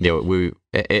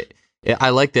 I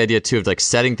like the idea too of like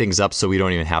setting things up so we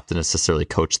don't even have to necessarily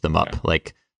coach them up.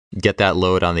 Like get that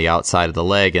load on the outside of the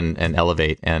leg and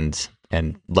elevate and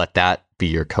let that be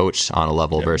your coach on a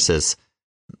level versus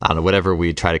I don't know, whatever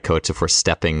we try to coach, if we're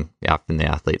stepping after the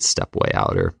athletes step way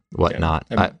out or whatnot.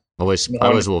 Yeah, I always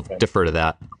will defer to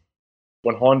that.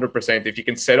 100%. If you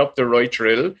can set up the right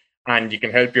drill and you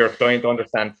can help your client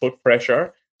understand foot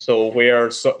pressure, so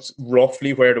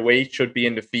roughly where the weight should be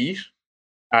in the feet,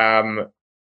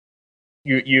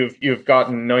 you've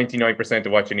gotten 99%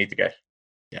 of what you need to get.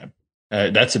 Yeah,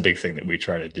 that's a big thing that we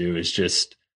try to do, is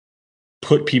just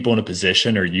put people in a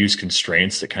position or use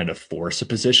constraints that kind of force a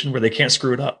position where they can't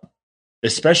screw it up,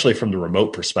 especially from the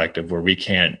remote perspective where we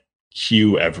can't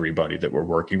cue everybody that we're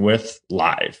working with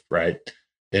live, right?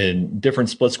 And different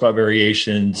split squat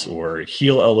variations or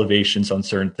heel elevations on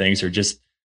certain things, or just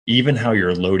even how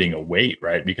you're loading a weight,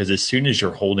 right? Because as soon as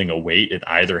you're holding a weight in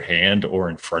either hand or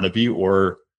in front of you,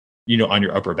 or, on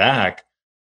your upper back,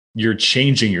 you're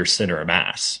changing your center of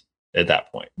mass at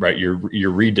that point, right? You're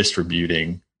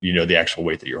redistributing, the actual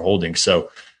weight that you're holding.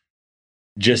 So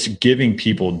just giving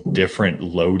people different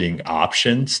loading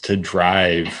options to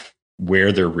drive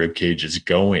where their rib cage is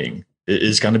going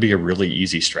is going to be a really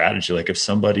easy strategy. Like if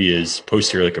somebody is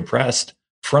posteriorly compressed,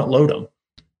 front load them.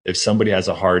 If somebody has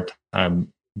a hard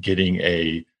time getting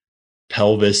a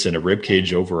pelvis and a rib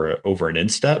cage over an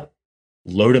instep,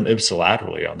 load them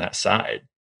ipsilaterally on that side,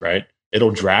 right?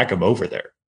 It'll drag them over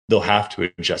there. They'll have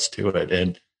to adjust to it.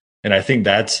 And I think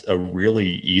that's a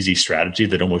really easy strategy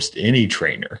that almost any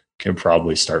trainer can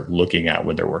probably start looking at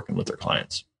when they're working with their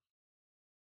clients.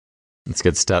 That's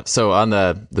good stuff. So on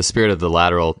the spirit of the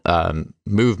lateral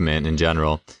movement in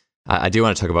general, I do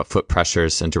want to talk about foot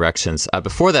pressures and directions.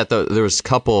 Before that, though, there was a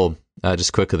couple,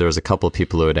 just quickly, there was a couple of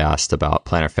people who had asked about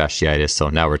plantar fasciitis. So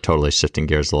now we're totally shifting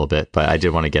gears a little bit, but I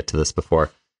did want to get to this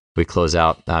before we close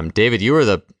out. David, you were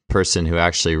the person who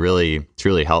actually really,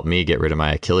 truly helped me get rid of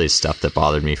my Achilles stuff that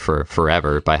bothered me for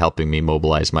forever by helping me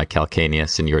mobilize my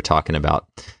calcaneus. And you were talking about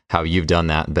how you've done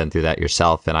that and been through that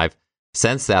yourself. And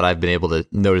since that, I've been able to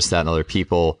notice that in other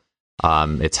people.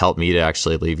 It's helped me to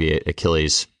actually alleviate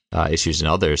Achilles issues in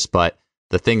others. But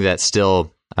the thing that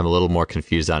still I'm a little more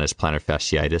confused on is plantar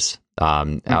fasciitis.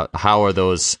 How are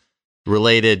those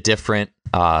related, different?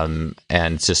 And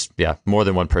just, more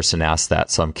than one person asked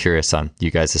that. So I'm curious on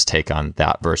you guys' take on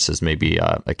that versus maybe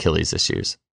Achilles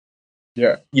issues.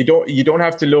 Yeah, you don't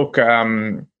have to look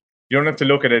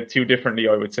at it too differently,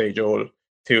 I would say, Joel,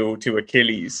 to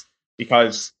Achilles,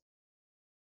 because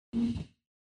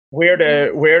where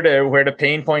the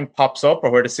pain point pops up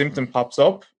or where the symptom pops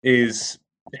up is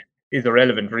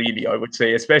irrelevant, really, I would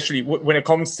say, especially when it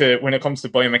comes to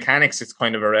biomechanics. It's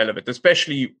kind of irrelevant,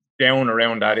 especially down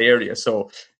around that area.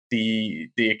 So the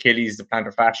Achilles, the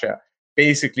plantar fascia,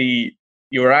 basically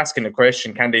you were asking the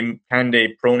question, can they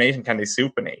pronate and can they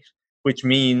supinate, which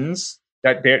means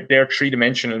that they're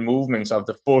three-dimensional movements of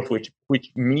the foot,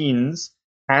 which means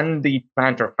can the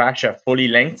plantar fascia fully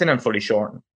lengthen and fully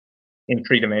shorten in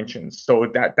 3 dimensions.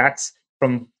 So that's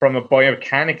from a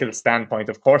biomechanical standpoint.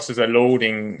 Of course, there's a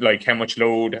loading, like how much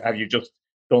load have you just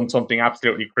done something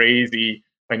absolutely crazy.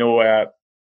 I know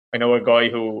a guy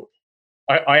who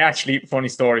I actually, funny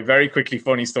story, very quickly,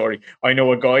 funny story. I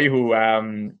know a guy who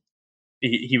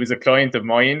he was a client of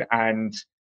mine, and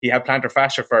he had plantar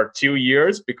fascia for 2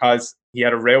 years because he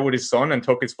had a row with his son and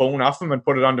took his phone off him and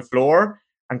put it on the floor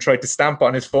and tried to stamp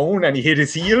on his phone, and he hit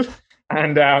his heel,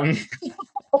 and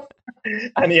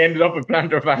and he ended up with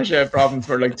plantar fascia problems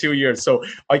for like 2 years. So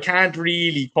I can't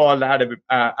really call that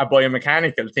a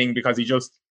biomechanical thing, because he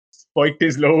just spiked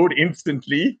his load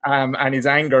instantly, and his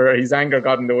anger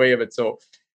got in the way of it.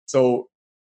 So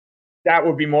that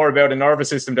would be more about a nervous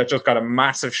system that just got a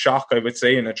massive shock, I would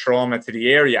say, and a trauma to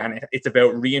the area, and it's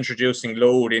about reintroducing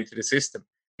load into the system.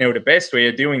 Now, the best way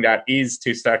of doing that is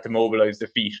to start to mobilize the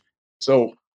feet.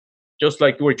 So just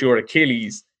like with your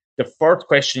Achilles, the first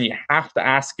question you have to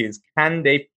ask is, can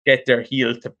they get their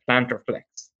heel to plantar flex?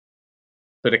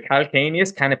 So the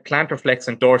calcaneus, can it plantar flex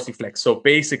and dorsiflex? So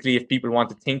basically, if people want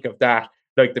to think of that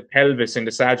like the pelvis in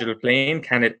the sagittal plane,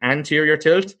 can it anterior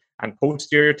tilt and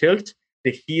posterior tilt?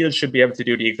 The heel should be able to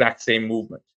do the exact same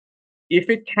movement. If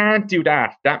it can't do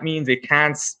that, that means it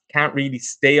can't really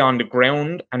stay on the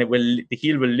ground, and the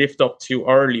heel will lift up too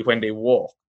early when they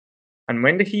walk. And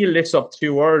when the heel lifts up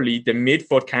too early, the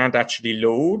midfoot can't actually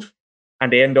load,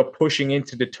 and they end up pushing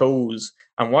into the toes.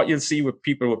 And what you'll see with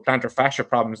people with plantar fascia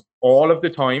problems all of the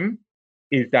time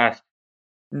is that,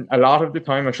 a lot of the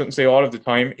time, I shouldn't say all of the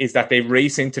time, is that they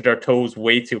race into their toes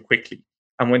way too quickly.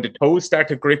 And when the toes start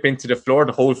to grip into the floor,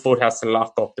 the whole foot has to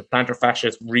lock up. The plantar fascia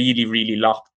is really, really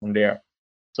locked from there.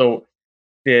 So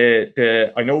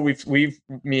I know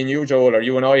me and you, Joel, or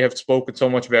you and I have spoken so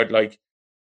much about like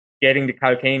getting the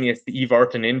calcaneus to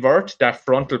evert and invert, that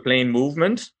frontal plane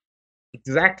movement.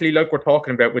 exactly like we're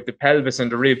talking about with the pelvis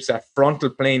and the ribs, that frontal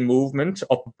plane movement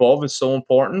up above is so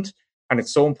important. And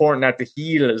it's so important at the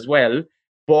heel as well.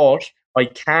 But I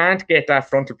can't get that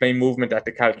frontal plane movement at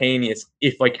the calcaneus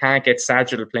if I can't get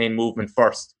sagittal plane movement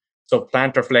first. So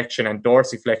plantar flexion and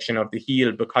dorsiflexion of the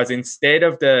heel, because instead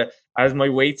of as my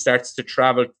weight starts to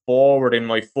travel forward in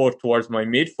my foot towards my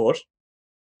midfoot,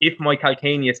 if my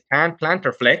calcaneus can't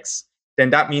plantar flex, then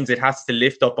that means it has to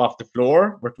lift up off the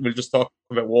floor. We'll just talk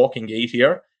about walking gait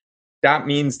here. That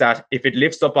means that if it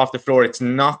lifts up off the floor, it's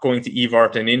not going to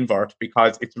evert and invert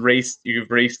because you've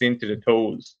raced into the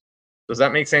toes. Does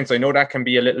that make sense? I know that can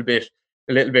be a little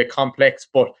bit complex,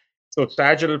 but so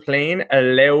sagittal plane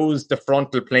allows the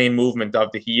frontal plane movement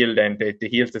of the heel, then the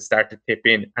heel to start to tip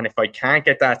in. And if I can't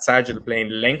get that sagittal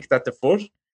plane length at the foot,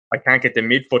 I can't get the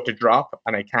midfoot to drop,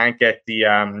 and I can't get the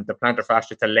plantar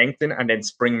fascia to lengthen and then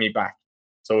spring me back.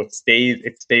 So it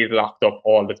stays locked up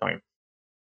all the time.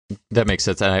 That makes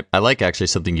sense. And I like actually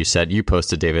something you said. You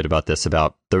posted, David, about this,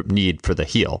 about the need for the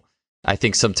heel. I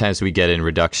think sometimes we get in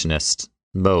reductionist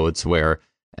modes where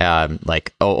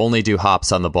only do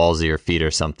hops on the balls of your feet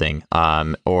or something,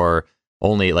 or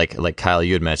only like Kyle,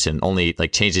 you had mentioned, only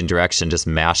like changing direction, just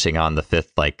mashing on the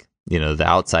fifth, the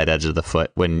outside edge of the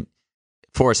foot, when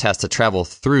force has to travel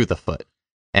through the foot.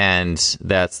 And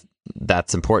that's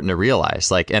important to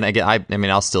realize. And again, I mean,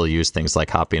 I'll still use things like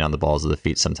hopping on the balls of the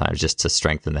feet sometimes just to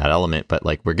strengthen that element, but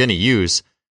we're going to use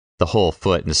the whole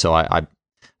foot. And so I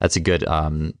that's a good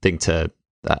thing to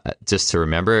just to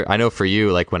remember. I know for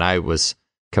you, when I was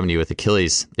coming to you with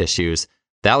Achilles issues,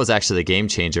 that was actually the game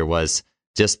changer, was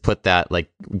just put that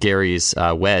Gary's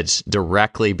wedge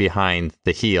directly behind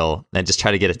the heel and just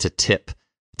try to get it to tip,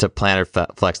 to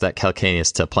plantar flex, that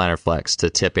calcaneus to plantar flex, to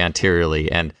tip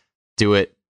anteriorly, and do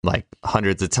it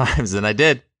hundreds of times. And I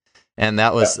did. And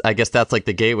that was, I guess that's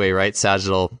the gateway, right?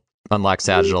 Sagittal, unlock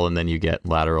sagittal, and then you get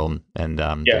lateral, and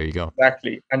there you go.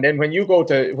 Exactly. And then when you go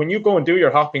and do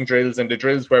your hopping drills, and the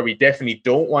drills where we definitely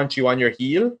don't want you on your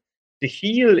heel, the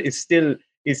heel is still,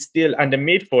 and the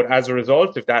midfoot as a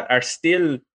result of that are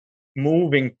still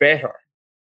moving better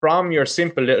from your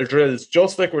simple little drills,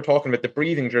 just like we're talking about the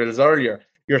breathing drills earlier.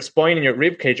 Your spine and your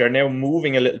rib cage are now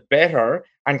moving a little better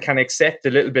and can accept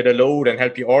a little bit of load and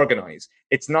help you organize.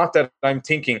 It's not that I'm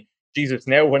thinking, Jesus,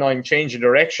 now when I'm changing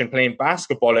direction playing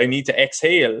basketball, I need to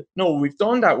exhale. No, we've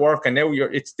done that work, and now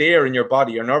it's there in your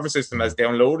body. Your nervous system has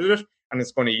downloaded it and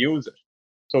it's going to use it.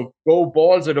 So go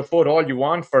balls of the foot all you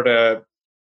want for the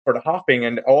hopping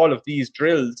and all of these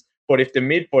drills, but if the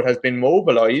midfoot has been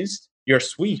mobilized, you're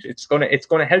sweet. It's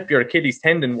gonna help your Achilles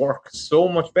tendon work so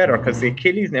much better, because the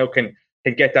Achilles now can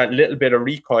get that little bit of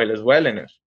recoil as well in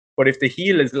it. But if the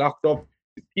heel is locked up,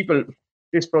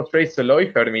 this frustrates the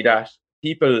life out of me, that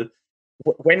people,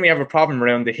 when we have a problem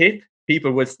around the hip,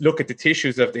 people will look at the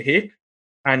tissues of the hip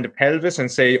and the pelvis and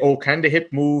say, oh, can the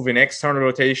hip move in external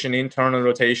rotation, internal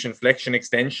rotation, flexion,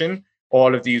 extension,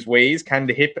 all of these ways? Can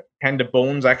the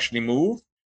bones actually move?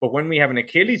 But when we have an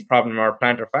Achilles problem or a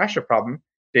plantar fascia problem,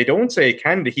 they don't say,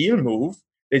 can the heel move?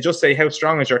 They just say, how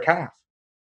strong is your calf?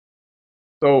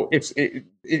 So if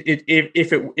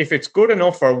it's good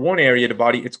enough for one area of the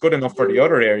body, it's good enough for the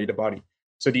other area of the body.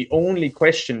 So the only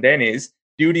question then is,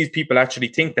 do these people actually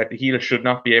think that the heel should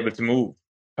not be able to move?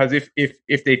 Because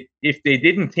if they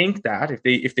didn't think that,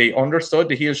 if they understood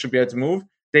the heel should be able to move,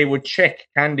 they would check,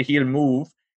 can the heel move,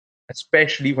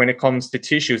 especially when it comes to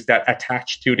tissues that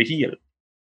attach to the heel.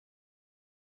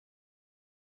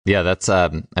 Yeah, that's I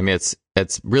mean,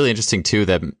 it's really interesting too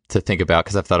to think about,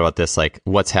 because I've thought about this,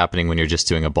 what's happening when you're just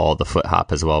doing a ball of the foot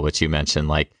hop as well, which you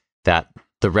mentioned, that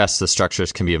the rest of the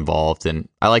structures can be involved. And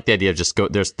I like the idea of just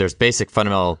there's basic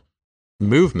fundamental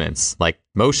movements,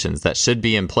 motions that should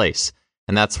be in place.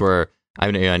 And that's where I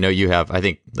know you have, I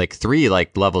think, 3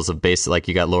 levels of basic,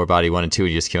 you got lower body 1 and 2,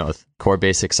 and you just came out with core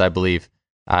basics, I believe.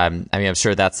 I mean, I'm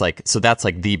sure that's that's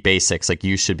the basics.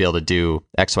 You should be able to do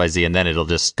X, Y, Z, and then it'll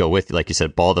just go with you. Like you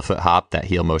said, ball the foot hop, that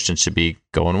heel motion should be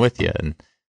going with you.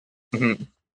 And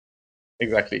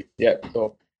Exactly. Yeah.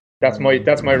 So that's my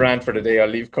rant for the day. I'll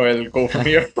leave Kyle go from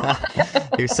here.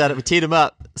 You teed him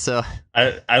up. So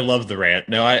I love the rant.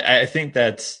 No, I think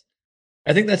that's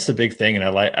the big thing, and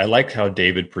I like how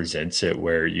David presents it,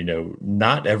 where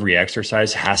not every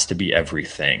exercise has to be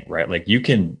everything, right? You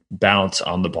can bounce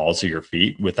on the balls of your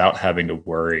feet without having to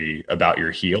worry about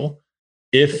your heel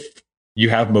if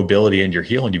you have mobility in your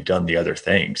heel and you've done the other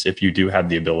things. If you do have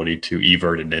the ability to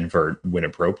evert and invert when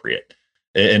appropriate,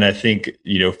 and I think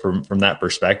from that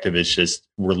perspective, it's just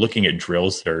we're looking at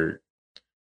drills that are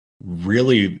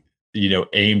really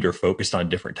aimed or focused on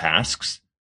different tasks.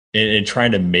 and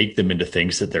trying to make them into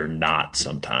things that they're not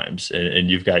sometimes. And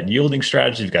you've got yielding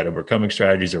strategies, you've got overcoming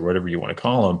strategies, or whatever you want to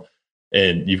call them.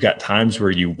 And you've got times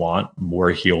where you want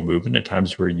more heel movement and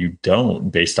times where you don't,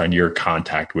 based on your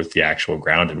contact with the actual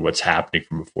ground and what's happening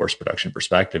from a force production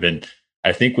perspective. And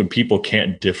I think when people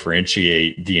can't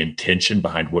differentiate the intention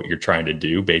behind what you're trying to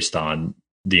do based on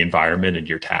the environment and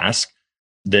your task,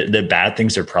 the bad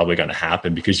things are probably going to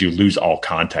happen because you lose all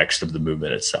context of the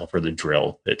movement itself or the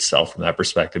drill itself from that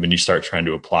perspective. And you start trying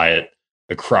to apply it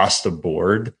across the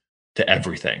board to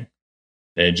everything.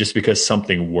 And just because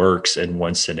something works in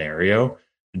one scenario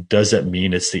doesn't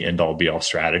mean it's the end all be all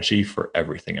strategy for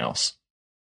everything else.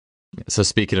 So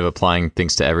speaking of applying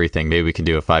things to everything, maybe we can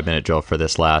do a 5-minute drill for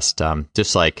this last,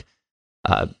 just like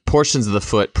portions of the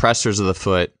foot, pressures of the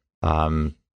foot,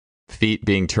 feet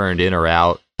being turned in or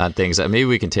out on things. Maybe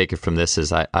we can take it from this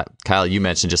as Kyle, you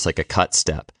mentioned just like a cut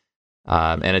step.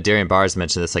 And Darian Bars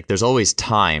mentioned this, like there's always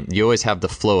time. You always have the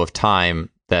flow of time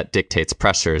that dictates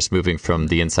pressures moving from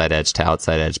the inside edge to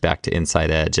outside edge back to inside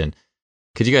edge. And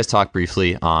could you guys talk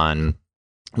briefly on,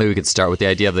 maybe we could start with the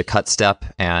idea of the cut step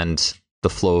and the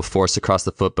flow of force across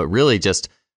the foot, but really just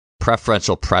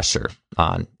preferential pressure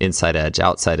on inside edge,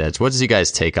 outside edge. What does you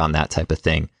guys take on that type of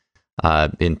thing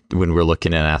when we're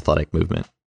looking at athletic movement?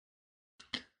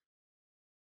 You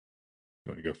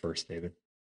want to go first, David?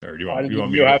 Or you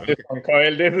have this one,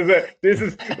 Kyle. This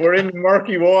is we're in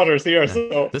murky waters here.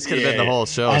 So this could have been the whole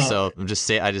show. So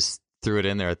I just threw it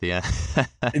in there at the end.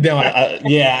 No,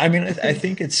 I mean, I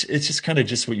think it's just kind of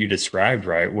just what you described,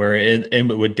 right? Where and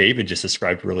what David just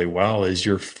described really well is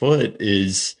your foot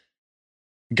is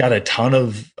got a ton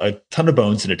of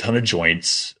bones and a ton of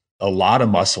joints, a lot of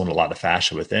muscle and a lot of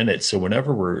fascia within it. So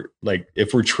whenever we're like,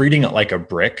 if we're treating it like a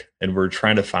brick and we're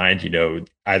trying to find,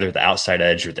 either the outside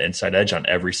edge or the inside edge on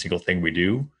every single thing we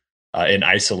do in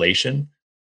isolation,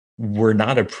 we're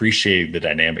not appreciating the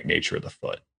dynamic nature of the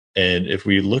foot. And if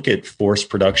we look at force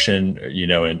production,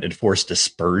 and force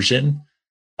dispersion,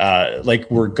 like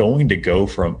we're going to go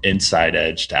from inside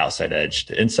edge to outside edge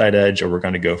to inside edge, or we're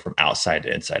going to go from outside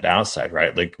to outside,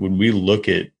 right? Like when we look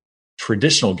at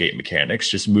traditional gait mechanics,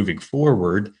 just moving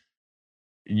forward,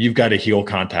 you've got a heel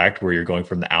contact where you're going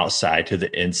from the outside to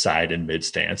the inside in mid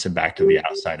stance and back to the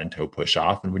outside and toe push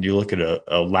off. And when you look at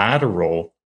a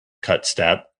lateral cut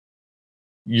step,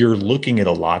 you're looking at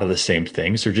a lot of the same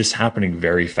things. They're just happening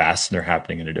very fast and they're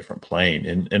happening in a different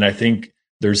plane. And I think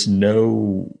there's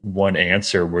no one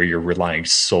answer where you're relying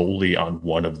solely on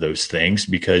one of those things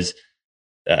because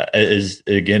as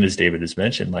David has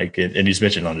mentioned, and he's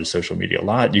mentioned on his social media a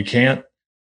lot,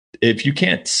 if you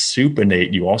can't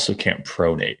supinate, you also can't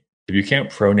pronate. If you can't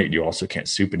pronate, you also can't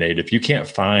supinate. If you can't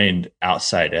find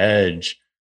outside edge,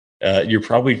 you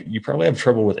probably have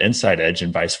trouble with inside edge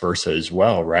and vice versa as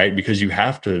well, right? Because you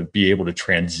have to be able to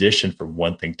transition from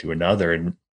one thing to another.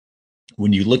 And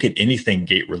when you look at anything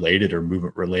gait related or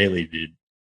movement related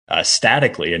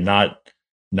statically and not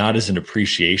as an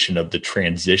appreciation of the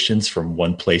transitions from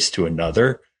one place to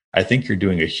another, I think you're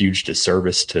doing a huge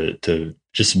disservice to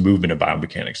just movement and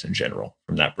biomechanics in general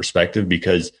from that perspective.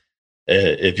 Because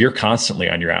if you're constantly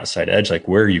on your outside edge, like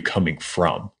where are you coming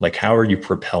from? Like how are you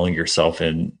propelling yourself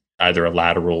in either a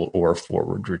lateral or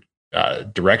forward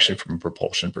direction from a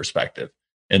propulsion perspective?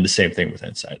 And the same thing with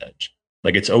inside edge.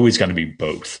 Like it's always going to be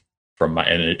both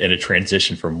in a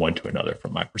transition from one to another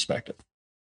from my perspective.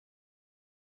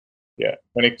 Yeah,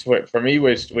 for me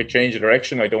with change of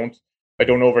direction, I don't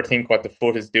overthink what the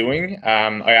foot is doing.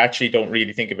 I actually don't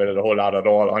really think about it a whole lot at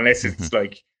all, unless it's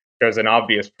like there's an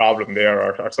obvious problem there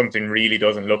or something really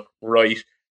doesn't look right.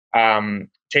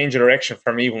 Change of direction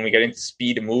for me when we get into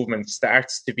speed of movement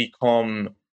starts to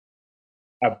become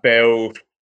about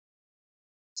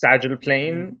sagittal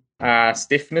plane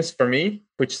stiffness for me,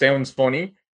 which sounds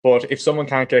funny, but if someone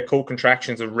can't get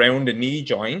co-contractions around the knee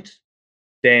joint,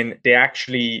 then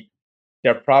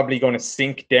they're probably going to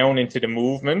sink down into the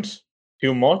movement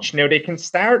too much. Now, they can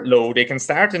start low. They can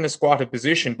start in a squatted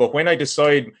position. But when I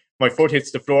decide my foot hits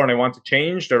the floor and I want to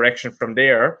change direction from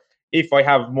there, if I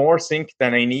have more sink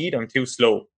than I need, I'm too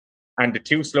slow. And the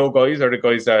too slow guys are the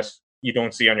guys that you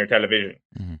don't see on your television.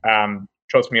 Mm-hmm.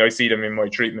 Trust me, I see them in my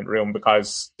treatment room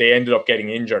because they ended up getting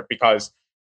injured because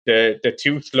the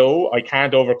too slow, I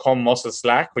can't overcome muscle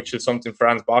slack, which is something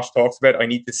Frans Bosch talks about. I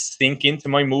need to sink into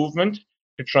my movement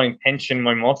to try and tension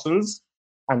my muscles.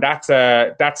 And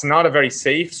that's not a very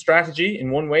safe strategy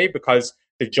in one way because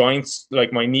the joints,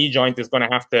 like my knee joint, is going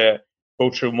to have to go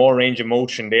through more range of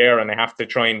motion there, and I have to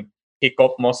try and pick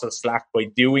up muscle slack by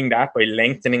doing that, by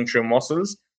lengthening through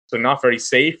muscles. So not very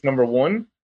safe, number one.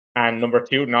 And number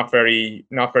two, not very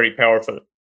powerful.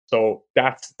 So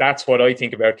that's what I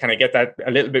think about. Can I get that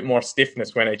a little bit more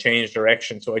stiffness when I change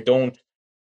direction? So I don't.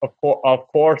 Of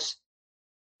course,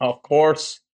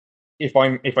 if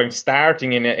I'm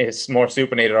starting in a more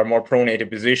supinated or more pronated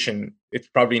position, it's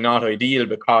probably not ideal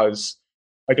because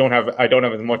I don't have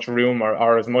as much room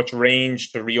or as much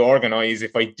range to reorganize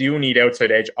if I do need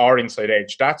outside edge or inside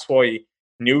edge. That's why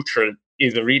neutral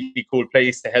is a really cool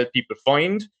place to help people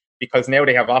find, because now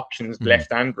they have options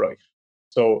left and right.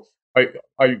 So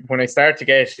when I start to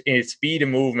get speed of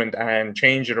movement and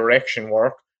change of direction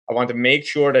work, I want to make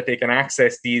sure that they can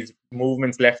access these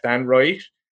movements left and right.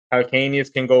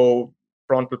 Calcaneus can go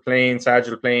frontal plane,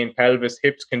 sagittal plane, pelvis,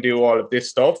 hips can do all of this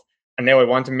stuff. And now I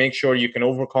want to make sure you can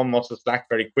overcome muscle slack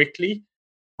very quickly.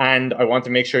 And I want to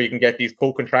make sure you can get these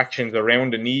co-contractions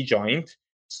around the knee joint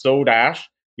so that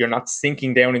you're not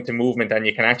sinking down into movement and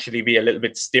you can actually be a little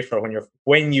bit stiffer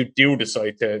when you do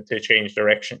decide to change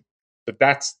direction. So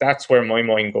that's where my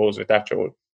mind goes with that,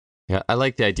 Joel. Yeah, I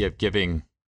like the idea of giving.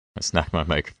 I smacked my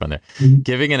microphone there.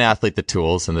 Giving an athlete the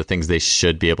tools and the things they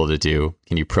should be able to do.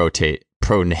 Can you pronate?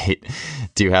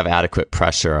 Do you have adequate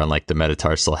pressure on like the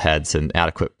metatarsal heads and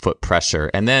adequate foot pressure?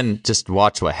 And then just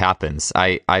watch what happens.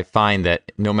 I find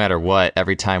that no matter what,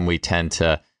 every time we tend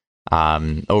to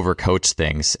overcoach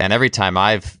things, and every time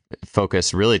I've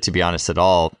focused really, to be honest, at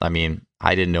all, I mean,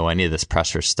 I didn't know any of this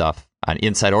pressure stuff on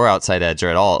inside or outside edge or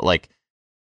at all. Like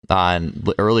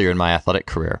earlier in my athletic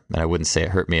career, and I wouldn't say it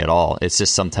hurt me at all. It's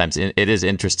just sometimes it is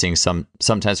interesting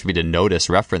sometimes for me to notice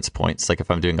reference points. Like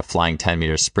if I'm doing a flying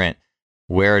 10-meter sprint,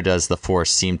 where does the force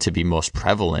seem to be most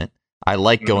prevalent? I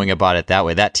like going about it that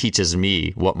way. That teaches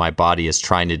me what my body is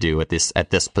trying to do at this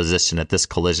position, at this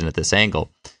collision, at this angle.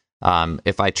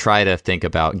 If I try to think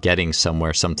about getting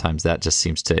somewhere, sometimes that just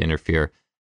seems to interfere.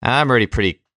 And I'm already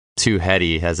pretty too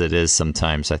heady as it is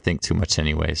sometimes. I think too much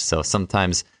anyway. So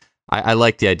sometimes I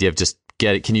like the idea of just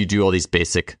can you do all these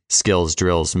basic skills,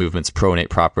 drills, movements, pronate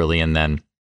properly, and then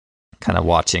kind of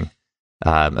watching,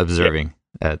 observing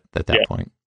at that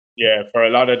point. Yeah, for a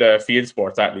lot of the field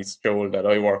sports athletes, Joel, that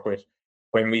I work with,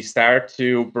 when we start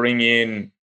to bring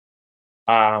in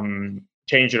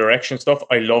change of direction stuff,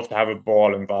 I love to have a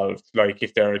ball involved. Like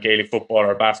if they're a Gaelic footballer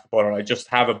or basketballer, I just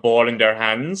have a ball in their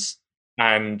hands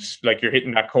and like you're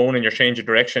hitting that cone and you're changing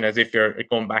direction as if you're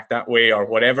going back that way or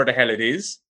whatever the hell it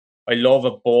is. I love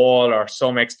a ball or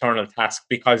some external task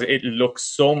because it looks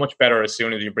so much better as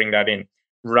soon as you bring that in,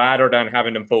 rather than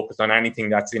having them focus on anything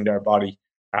that's in their body.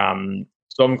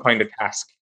 Some kind of task,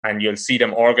 and you'll see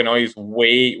them organize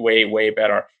way, way, way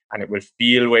better, and it will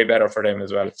feel way better for them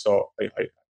as well. So I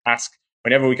ask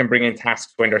whenever we can bring in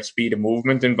tasks when there's speed of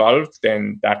movement involved,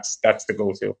 then that's the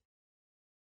go-to.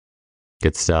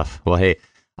 Good stuff. Well, hey,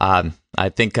 I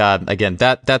think again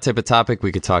that type of topic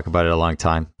we could talk about it a long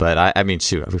time, but I mean,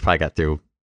 shoot, we probably got through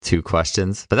 2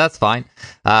 questions, but that's fine.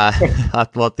 We'll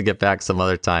have to get back some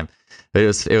other time. But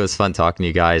it was fun talking to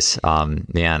you guys.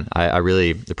 Man, I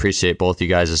really appreciate both you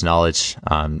guys' knowledge.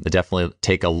 I definitely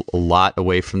take a lot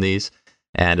away from these,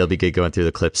 and it'll be good going through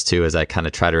the clips too as I kind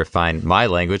of try to refine my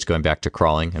language, going back to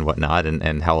crawling and whatnot,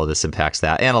 and how all this impacts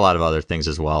that, and a lot of other things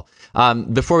as well.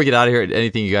 Before we get out of here,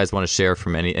 anything you guys want to share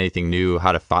from anything new,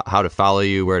 how to follow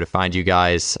you, where to find you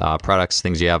guys, products,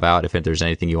 things you have out, if there's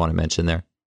anything you want to mention there?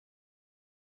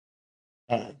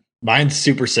 Mine's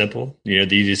super simple. The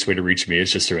easiest way to reach me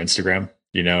is just through Instagram.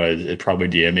 It probably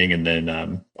DMing, and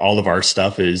then all of our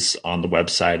stuff is on the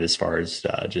website as far as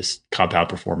just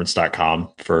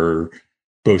compoundperformance.com for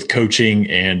both coaching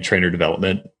and trainer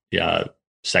development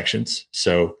sections.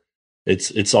 So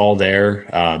it's all there.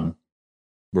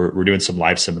 We're doing some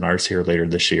live seminars here later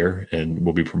this year, and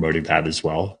we'll be promoting that as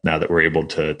well now that we're able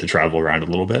to travel around a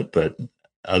little bit. But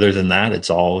other than that, it's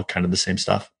all kind of the same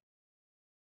stuff.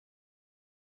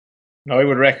 No, I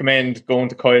would recommend going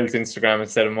to Kyle's Instagram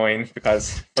instead of mine,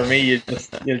 because for me, you'll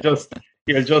just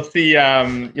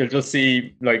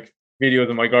see like videos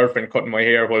of my girlfriend cutting my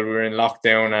hair while we were in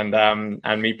lockdown,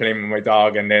 and me playing with my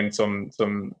dog, and then some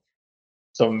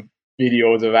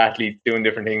videos of athletes doing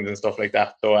different things and stuff like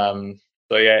that. So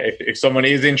yeah, if someone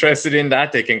is interested in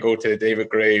that, they can go to David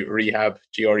Gray Rehab,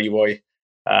 GREY,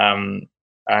 and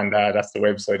that's the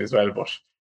website as well.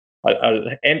 But I'll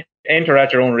enter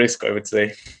at your own risk, I would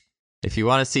say. If you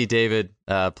want to see David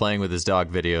playing with his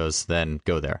dog videos, then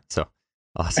go there. So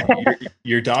awesome.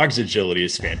 Your dog's agility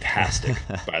is fantastic,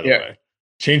 by the way.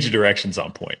 Change of direction's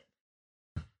on point.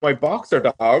 My boxer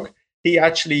dog,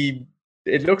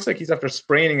 it looks like he's after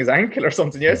spraining his ankle or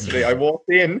something yesterday. I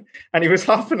walked in and he was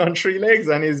hopping on 3 legs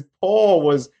and his paw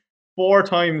was 4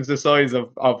 times the size of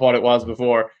what it was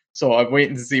before. So I'm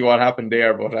waiting to see what happened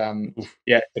there. But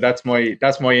that's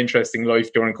my interesting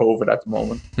life during COVID at the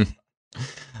moment.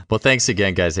 Well, thanks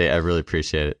again, guys. Hey, I really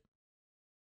appreciate it.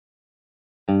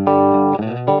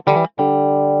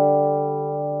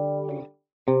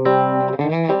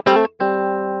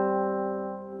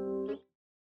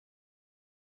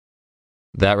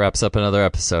 That wraps up another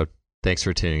episode. Thanks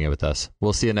for tuning in with us.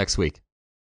 We'll see you next week.